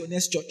 That's your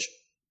next church.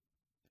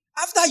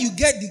 After you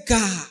get the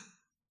car,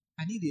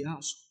 I need a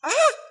house.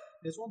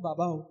 There's one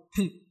Baba.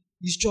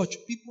 His church.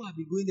 People have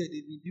been going there.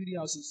 They've been building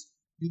houses.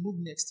 You move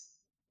next.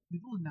 You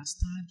don't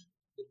understand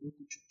the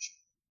local church.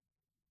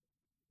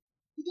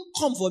 You don't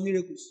come for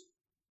miracles.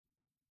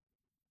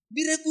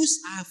 Miracles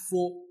are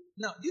for...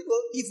 Now, you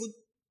know, even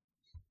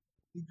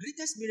the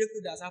greatest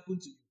miracle that's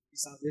happened to you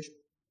is salvation.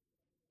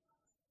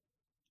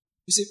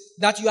 You see,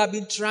 that you have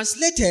been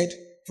translated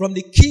from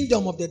the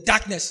kingdom of the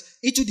darkness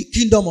into the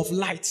kingdom of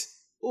light.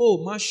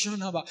 Oh,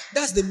 Mashanaba.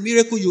 That's the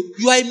miracle.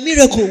 You are a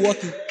miracle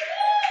working.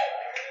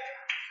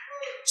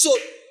 So,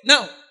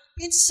 now,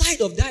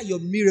 inside of that, your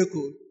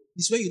miracle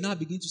is where you now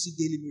begin to see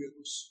daily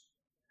miracles.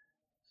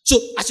 So,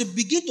 as you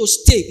begin to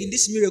stay in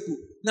this miracle,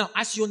 now,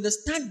 as you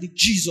understand the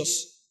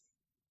Jesus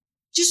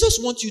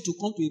wants you to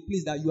come to a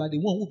place that you are the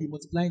one who will be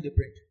multiplying the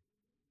bread.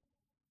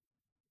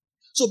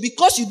 So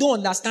because you don't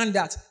understand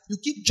that, you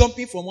keep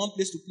jumping from one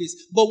place to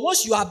place. But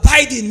once you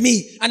abide in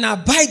me and I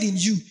abide in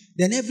you,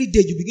 then every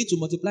day you begin to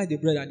multiply the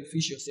bread and you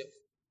feed yourself.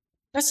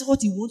 That's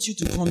what he wants you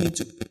to come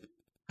into.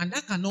 And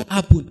that cannot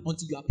happen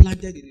until you are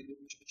planted in a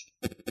local church.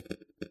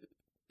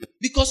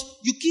 Because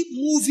you keep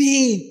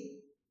moving,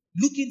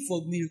 looking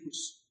for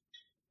miracles.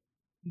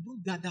 You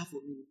don't gather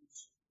for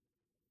miracles.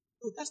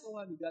 No, that's not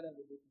why we gather in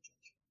the local church.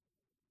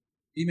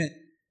 Amen.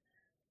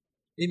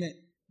 Amen.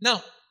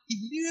 Now, if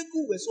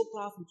miracles were so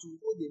powerful to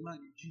hold a man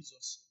in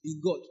Jesus,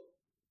 in God,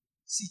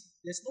 see,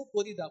 there's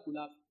nobody that could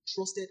have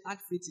had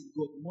faith in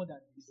God more than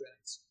the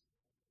Israelites.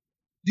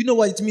 Do you know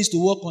what it means to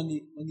walk on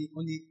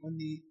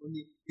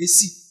a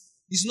sea?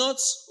 It's not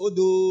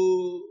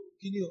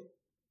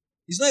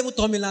it's not even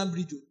Tomiland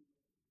Bridge.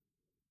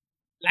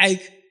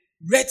 Like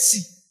Red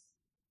Sea.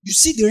 You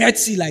see the Red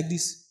Sea like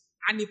this,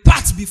 and it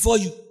parts before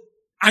you,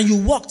 and you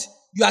walked.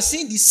 You are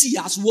seeing the sea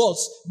as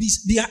walls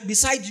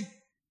beside you.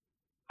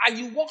 And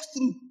you walk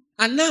through.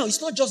 And now, it's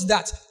not just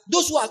that.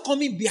 Those who are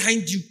coming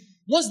behind you,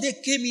 once they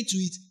came into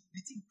it,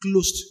 the thing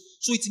closed.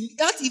 So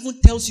that even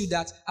tells you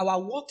that our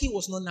walking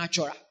was not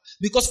natural.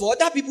 Because for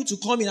other people to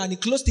come in and it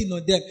closed in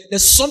on them,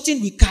 there's something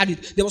we carried.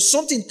 There was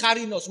something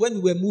carrying us when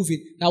we were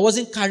moving that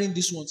wasn't carrying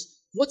these ones.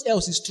 What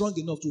else is strong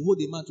enough to hold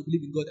a man to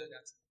believe in God like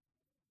that?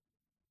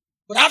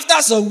 But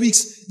after some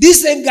weeks,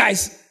 these same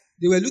guys,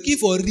 they were looking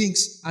for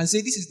rings and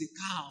say, this is the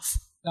calf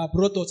that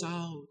brought us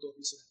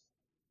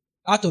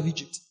out of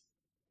Egypt.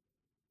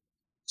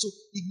 So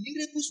if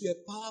miracles were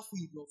powerful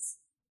enough,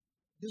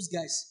 those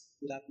guys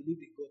would have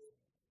believed in God.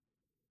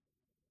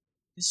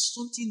 There's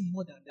something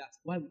more than that.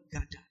 Why we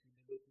gather in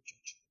the local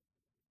church?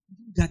 We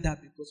don't gather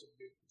because of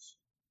miracles.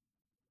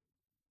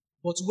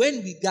 But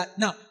when we gather,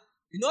 now,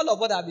 in all of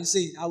what I've been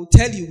saying, I will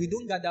tell you, we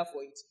don't gather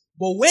for it.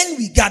 But when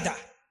we gather,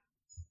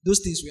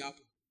 those things will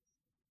happen.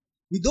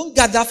 We don't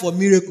gather for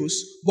miracles,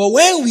 but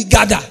when we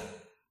gather,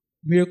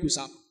 miracles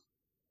happen.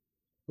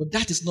 But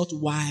that is not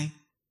why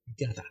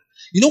We gather.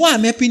 You know why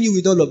I'm helping you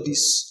with all of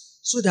this?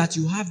 So that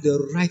you have the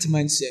right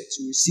mindset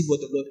to receive what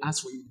the Lord has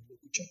for you in the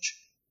local church.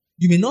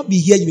 You may not be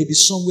here, you may be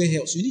somewhere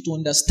else. You need to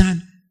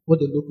understand what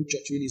the local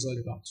church really is all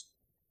about.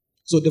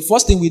 So the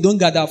first thing, we don't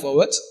gather for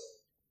what?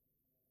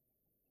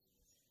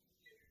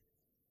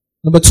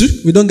 Number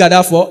 2, we don't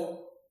gather for.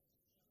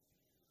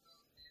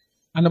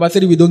 And number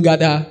 3, we don't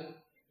gather.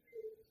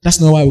 That's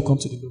not why we come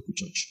to the local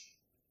church.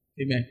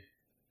 Amen.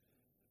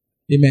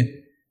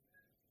 Amen.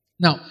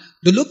 Now,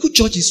 the local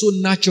church is so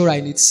natural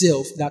in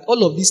itself that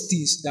all of these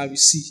things that we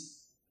see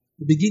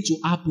will begin to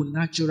happen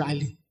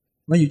naturally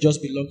when you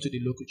just belong to the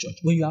local church.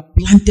 When you are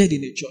planted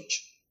in a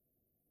church.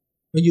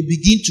 When you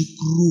begin to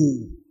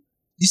grow,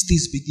 these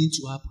things begin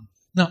to happen.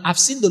 Now, I've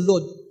seen the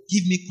Lord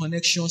give me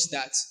connections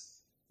that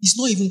it's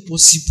not even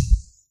possible.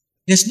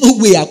 There's no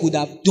way I could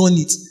have done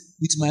it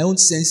with my own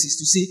senses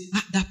to say,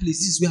 that place,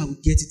 this is where I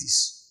will get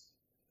this.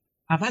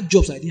 I've had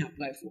jobs I didn't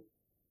apply for.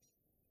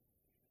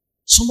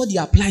 Somebody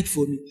applied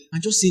for me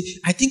and just say,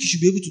 I think you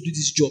should be able to do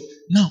this job.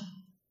 Now,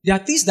 there are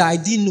things that I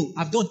didn't know.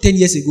 I've done 10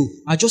 years ago.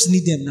 I just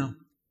need them now.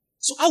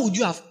 So how would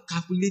you have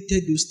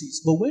calculated those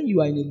things? But when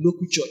you are in a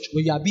local church,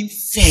 when you are being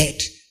fed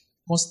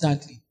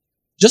constantly,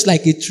 just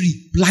like a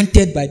tree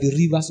planted by the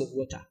rivers of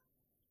water,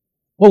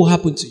 what will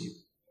happen to you?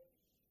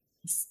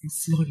 You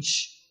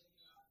flourish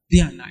day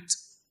and night.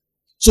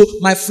 So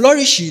my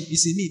flourishing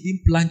is in me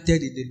being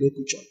planted in the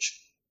local church.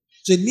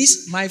 So it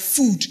means my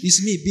food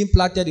is me being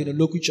planted in the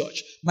local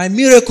church. My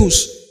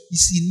miracles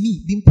is in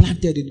me being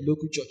planted in the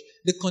local church.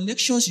 The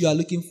connections you are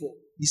looking for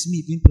is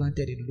me being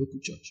planted in the local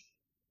church.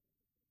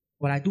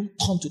 But I don't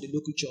come to the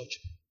local church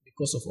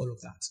because of all of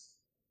that.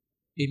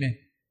 Amen.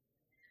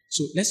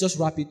 So let's just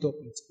wrap it up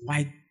with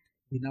why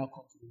we now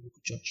come to the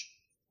local church.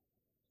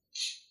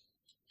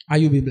 Are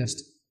you being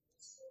blessed?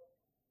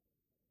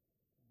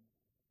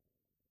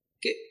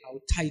 Okay, I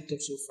will tie it up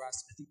so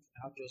fast. I think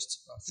I have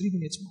just about 3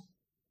 minutes more.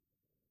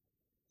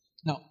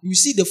 Now, you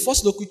see the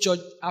first local church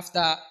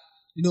after,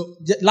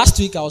 last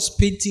week I was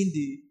painting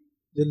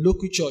the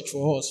local church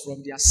for us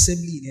from the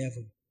assembly in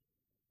heaven.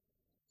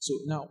 So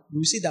now,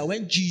 we see that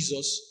when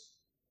Jesus,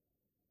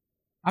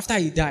 after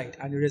he died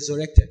and he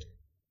resurrected,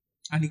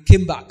 and he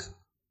came back,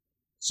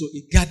 so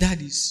he gathered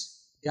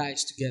his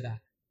guys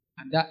together.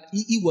 And that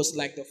he was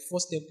like the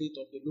first template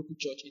of the local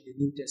church in the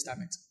New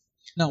Testament.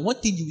 Now, one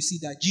thing you will see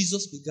that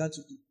Jesus began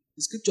to do,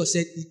 the scripture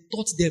said he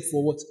taught them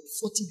for what?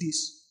 40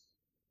 days.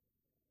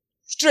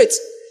 Straight.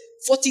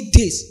 40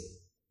 days.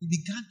 He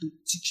began to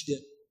teach them.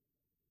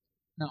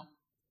 Now,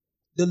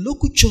 the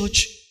local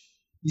church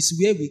is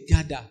where we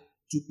gather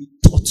to be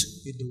taught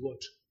in the word.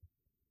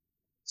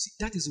 See,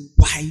 that is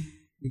why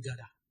we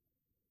gather.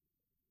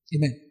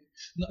 Amen.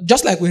 Now,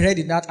 just like we read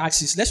in that Acts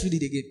 6, let's read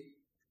it again.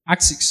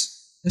 Acts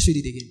 6. Let's read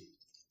it again.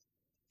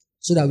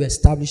 So that we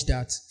establish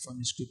that from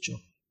the scripture.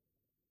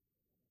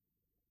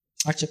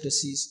 Acts chapter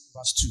 6,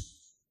 verse 2.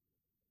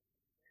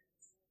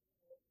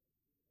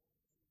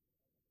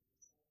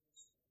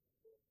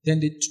 Then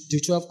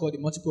the 12 called the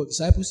multiple of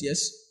disciples,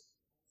 yes,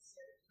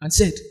 and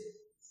said,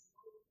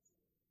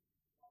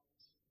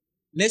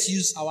 let's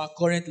use our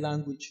current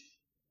language.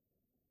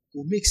 It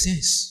will make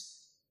sense.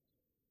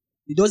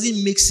 It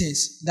doesn't make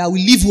sense that we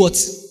leave what?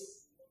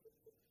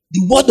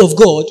 The word of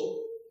God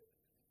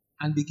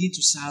and begin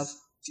to serve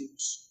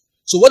tables.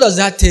 So what does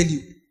that tell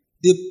you?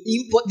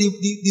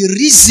 The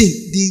reason,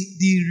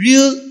 the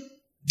real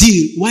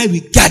deal why we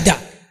gather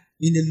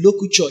in a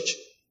local church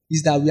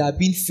is that we are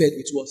being fed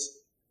with what?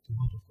 The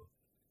word of God.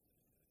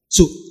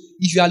 So,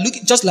 if you are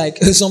looking, just like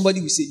somebody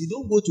will say, you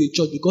don't go to a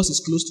church because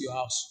it's close to your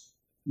house.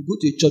 You go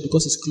to a church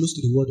because it's close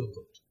to the word of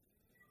God.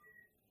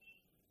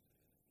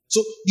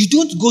 So, you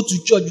don't go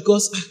to church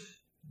because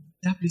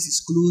that place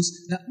is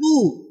close.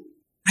 No.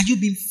 Are you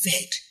being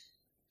fed?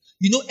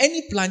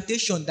 Any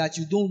plantation that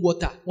you don't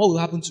water, what will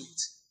happen to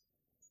it?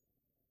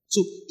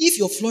 So, if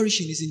your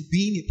flourishing is in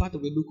being a part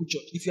of a local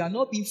church, if you are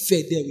not being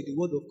fed there with the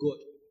word of God,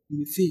 you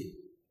will fail.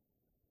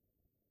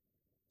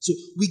 So,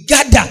 we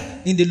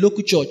gather in the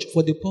local church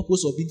for the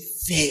purpose of being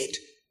fed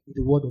with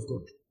the word of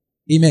God.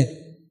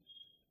 Amen.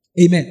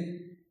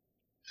 Amen.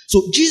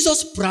 So,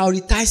 Jesus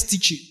prioritized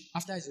teaching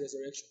after his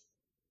resurrection.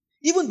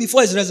 Even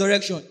before his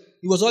resurrection,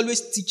 he was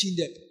always teaching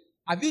them.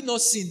 Have you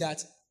not seen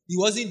that he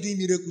wasn't doing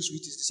miracles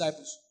with his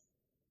disciples?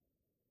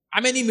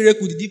 How many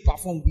miracles did he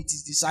perform with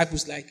his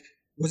disciples? Like,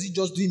 was he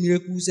just doing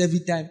miracles every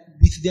time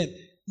with them?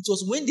 It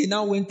was when they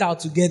now went out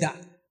together.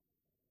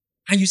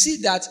 And you see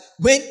that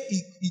when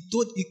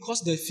he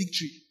caused the fig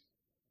tree,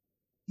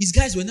 his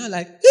guys were now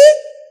like, hey,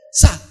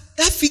 sir,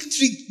 that fig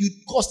tree you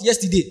caused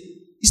yesterday,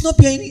 it's not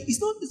bearing,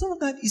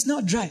 it's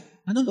not dry.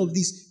 And all of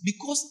this,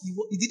 because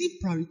he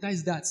didn't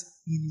prioritize that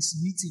in his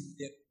meeting with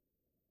them.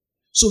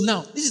 So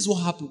now, this is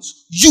what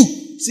happens. You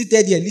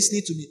seated here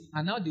listening to me,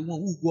 and now the one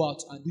who go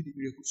out and do the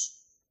miracles.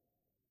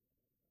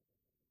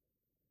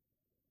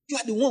 You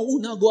are the one who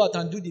now go out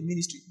and do the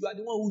ministry. You are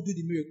the one who do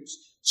the miracles.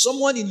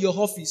 Someone in your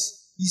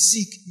office is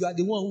sick. You are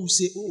the one who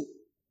say, oh,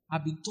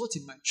 I've been taught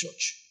in my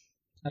church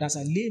that as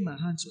I lay my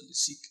hands on the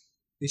sick,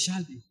 they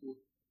shall be whole.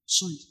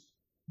 Sorry,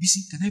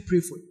 BC, can I pray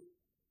for you?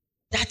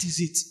 That is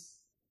it.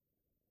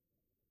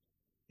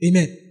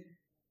 Amen.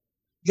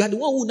 You are the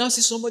one who now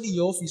see somebody in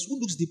your office who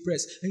looks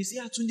depressed. And you say,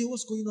 Tunde,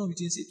 what's going on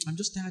with you? And you say, I'm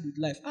just tired with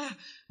life.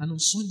 And on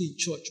Sunday in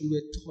church, we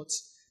were taught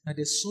that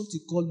there's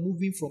something called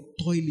moving from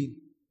toiling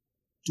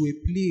to a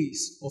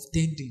place of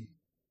tending.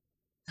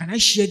 Can I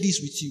share this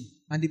with you?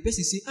 And the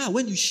person say,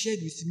 when you shared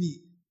with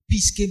me,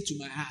 peace came to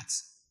my heart.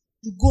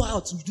 You go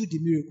out to do the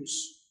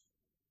miracles.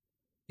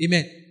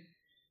 Amen.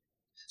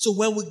 So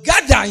when we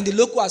gather in the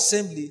local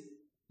assembly,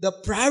 the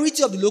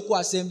priority of the local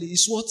assembly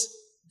is what?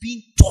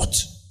 Being taught.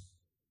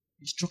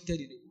 Instructed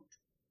in the word.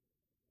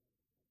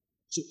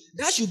 So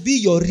that should be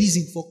your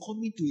reason for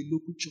coming to a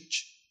local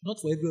church, not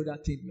for every other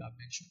thing you have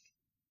mentioned.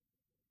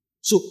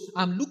 So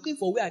I'm looking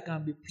for where I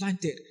can be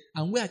planted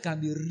and where I can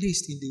be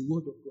raised in the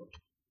word of God.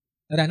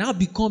 That I now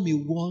become a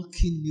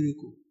walking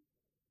miracle.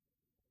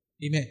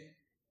 Amen.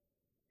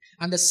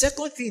 And the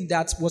second thing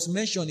that was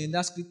mentioned in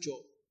that scripture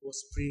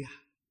was prayer.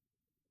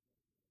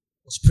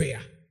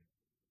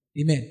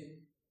 Amen.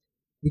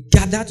 We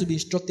gather to be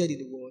instructed in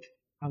the word,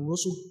 and we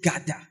also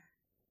gather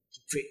to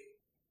pray.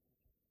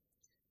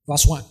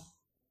 Verse 1,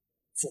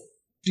 4.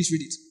 Please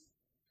read it.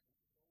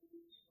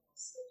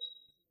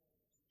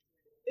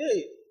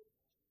 Hey.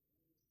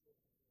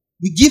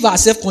 We give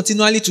ourselves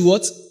continually to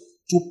what?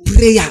 To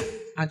prayer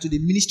and to the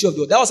ministry of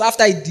the word. That was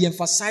after he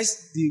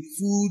de-emphasized the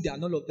food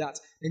and all of that.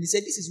 And he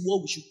said, this is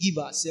what we should give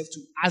ourselves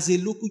to as a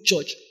local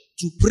church.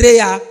 To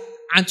prayer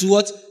and to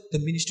what? The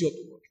ministry of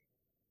the word.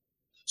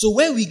 So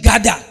when we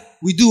gather,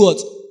 we do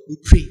what? We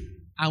pray.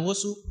 And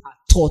also are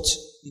taught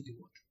in the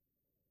word.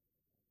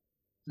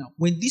 Now,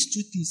 when these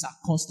two things are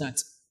constant,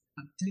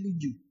 I'm telling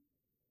you,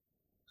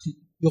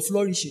 your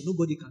flourishing,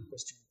 nobody can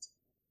question it.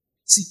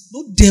 See,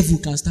 no devil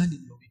can stand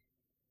in your way.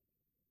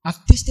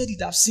 I've tasted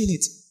it, I've seen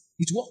it.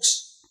 It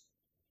works.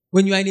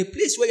 When you are in a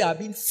place where you are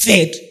being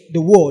fed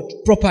the word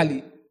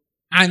properly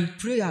and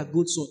prayer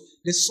goes on,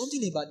 there's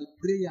something about the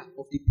prayer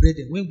of the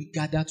brethren when we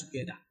gather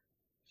together.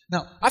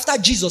 Now, after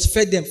Jesus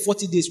fed them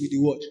 40 days with the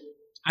word,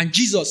 and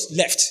Jesus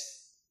left,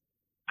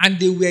 and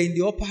they were in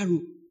the upper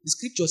room, the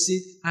scripture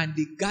says, and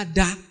they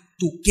gathered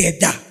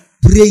together,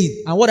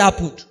 praying. And what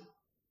happened?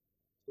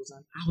 It was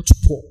an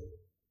outpour.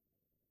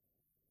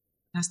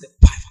 That's the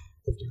power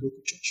of the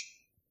local church.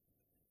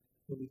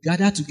 When we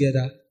gather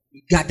together,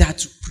 we gather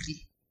to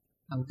pray,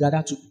 and we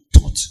gather to be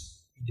taught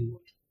in the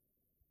word.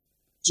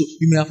 So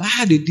you may have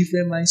had a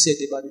different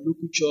mindset about the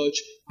local church.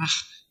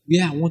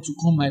 Where I want to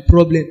come, my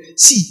problem.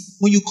 See,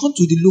 when you come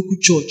to the local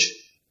church,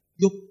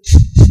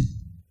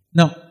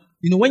 now,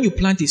 when you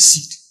plant a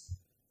seed,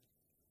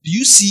 do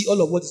you see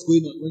all of what is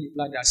going on when you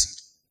plant that seed?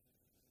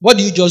 What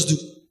do you just do?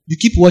 You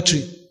keep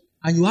watering,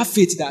 and you have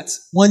faith that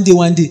one day,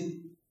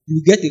 you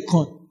will get a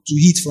corn to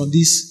eat from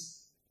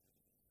this.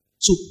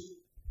 So,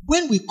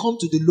 when we come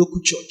to the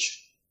local church,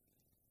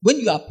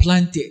 when you are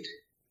planted,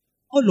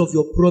 all of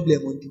your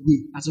problem on the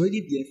way has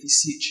already been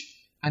envisaged,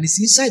 and it's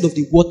inside of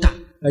the water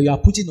that you are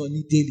putting on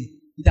it daily.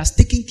 It has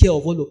taken care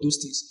of all of those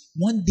things.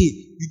 One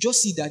day, you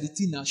just see that the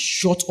thing has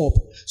shut up.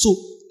 So,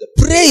 the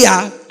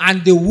prayer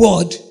and the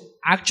word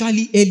are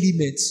actually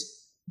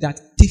elements that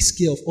takes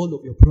care of all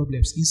of your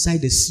problems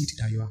inside the seed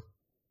that you are.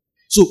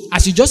 So,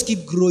 as you just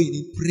keep growing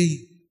in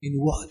praying, in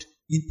word,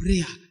 in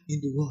prayer, in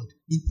the word,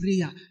 in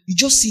prayer, you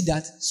just see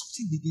that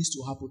something begins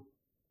to happen.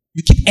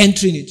 You keep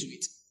entering into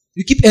it.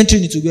 You keep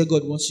entering into where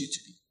God wants you to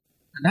be.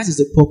 And that is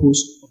the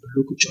purpose of the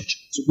local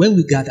church. So when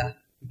we gather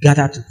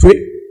to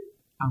pray,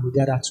 and we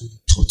gather to be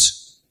taught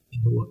in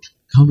the word.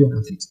 Can we be on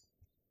our feet?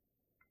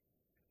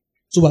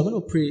 So we're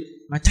going to pray.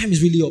 My time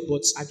is really up,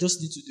 but I just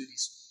need to do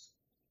this.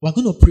 We're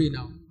going to pray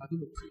now. We're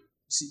going to pray.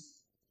 You see?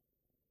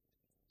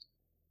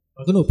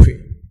 We're going to pray.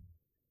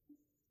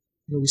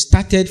 We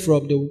started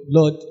from the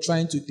Lord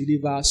trying to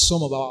deliver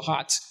some of our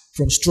hearts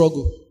from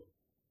struggle.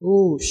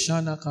 Oh,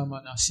 Shana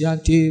Kamana,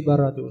 Siante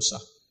Baradosa.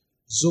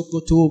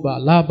 Zokotoba,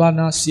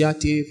 Labana,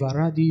 Siate,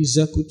 Varadi,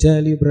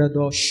 Zekuteli,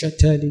 Bredo,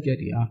 Sheteli,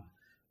 Gedia.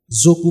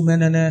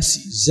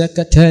 Zokumenanesi,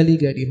 Zekateli,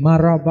 Gedi,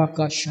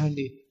 Marabaka,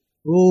 Shandi.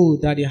 Oh,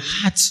 that the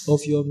hearts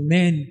of your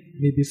men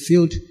may be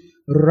filled.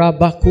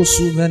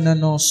 Rabakosu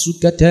menano,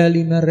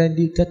 Sukateli,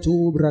 Merendi,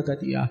 Katu,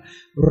 Bragadia.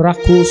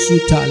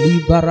 Rakosuta,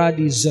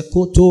 Libaradi,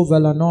 Zekoto,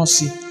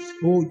 Velanosi.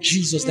 Oh,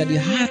 Jesus, that the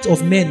heart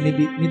of men may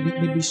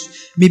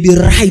be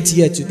right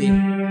here today.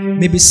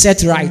 May be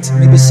set right.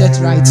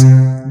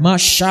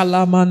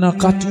 Mashallah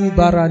manakatu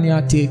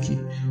baraniateki.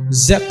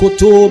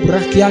 Zekoto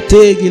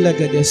brakiategi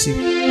legedesi.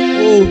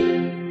 Oh,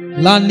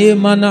 lane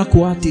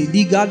manakwati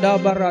digada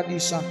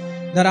baradisa.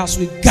 That as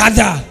we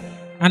gather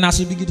and as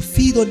we begin to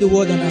feed on the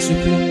word and as we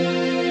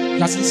pray,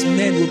 that this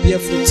man will bear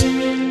fruit.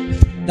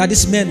 That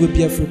this man will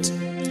bear fruit.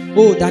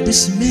 Oh, that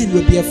this man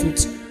will bear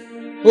fruit.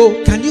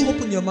 Oh, can you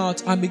open your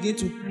mouth and begin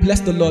to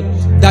bless the Lord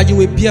that you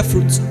will bear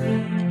fruit?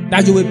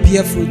 That you will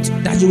bear fruit.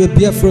 That you will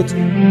bear fruit.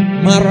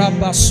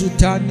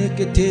 Marabasuta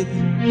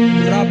neketegi.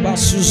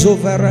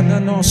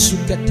 Rabasuzoveranano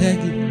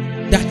suketegi.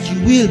 That you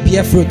will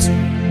bear fruit.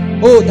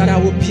 Oh, that I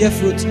will bear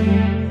fruit.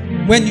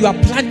 When you are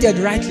planted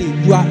rightly,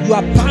 you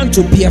are bound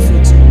to bear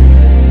fruit.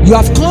 You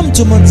have come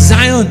to Mount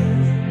Zion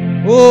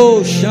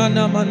Oh,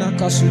 Shana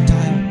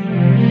Manakasutaya.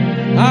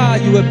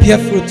 You will bear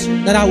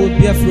fruit, that I will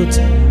bear fruit.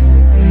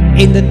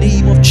 In the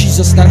name of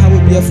Jesus, that I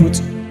will bear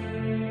fruit.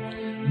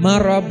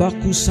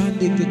 Marabaku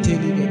Sande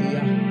Kiteli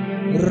Gedia.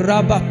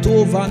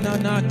 Rabato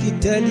Vanana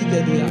Kiteli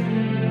Gedia.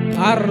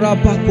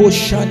 Arabako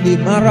Shande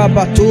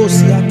Marabato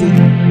Siate.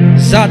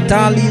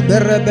 Zatali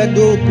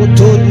Berebedo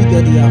Kotoli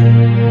Gedia.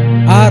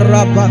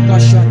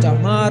 Arabakashata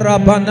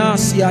Marabana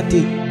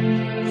Siate.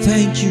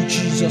 Thank you,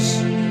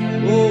 Jesus.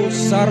 Oh,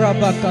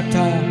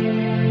 Sarabakataya.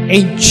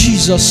 In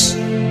Jesus'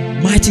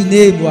 mighty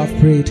name we have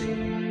prayed.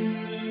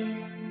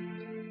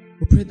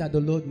 We pray that the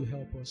Lord will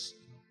help us.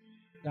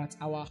 That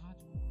our heart.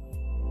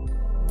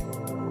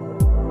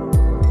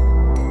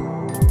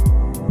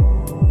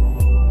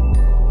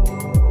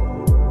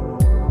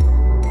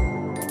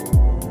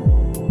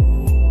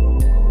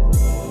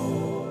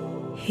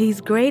 His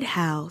great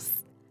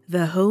house,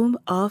 the home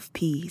of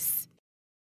peace.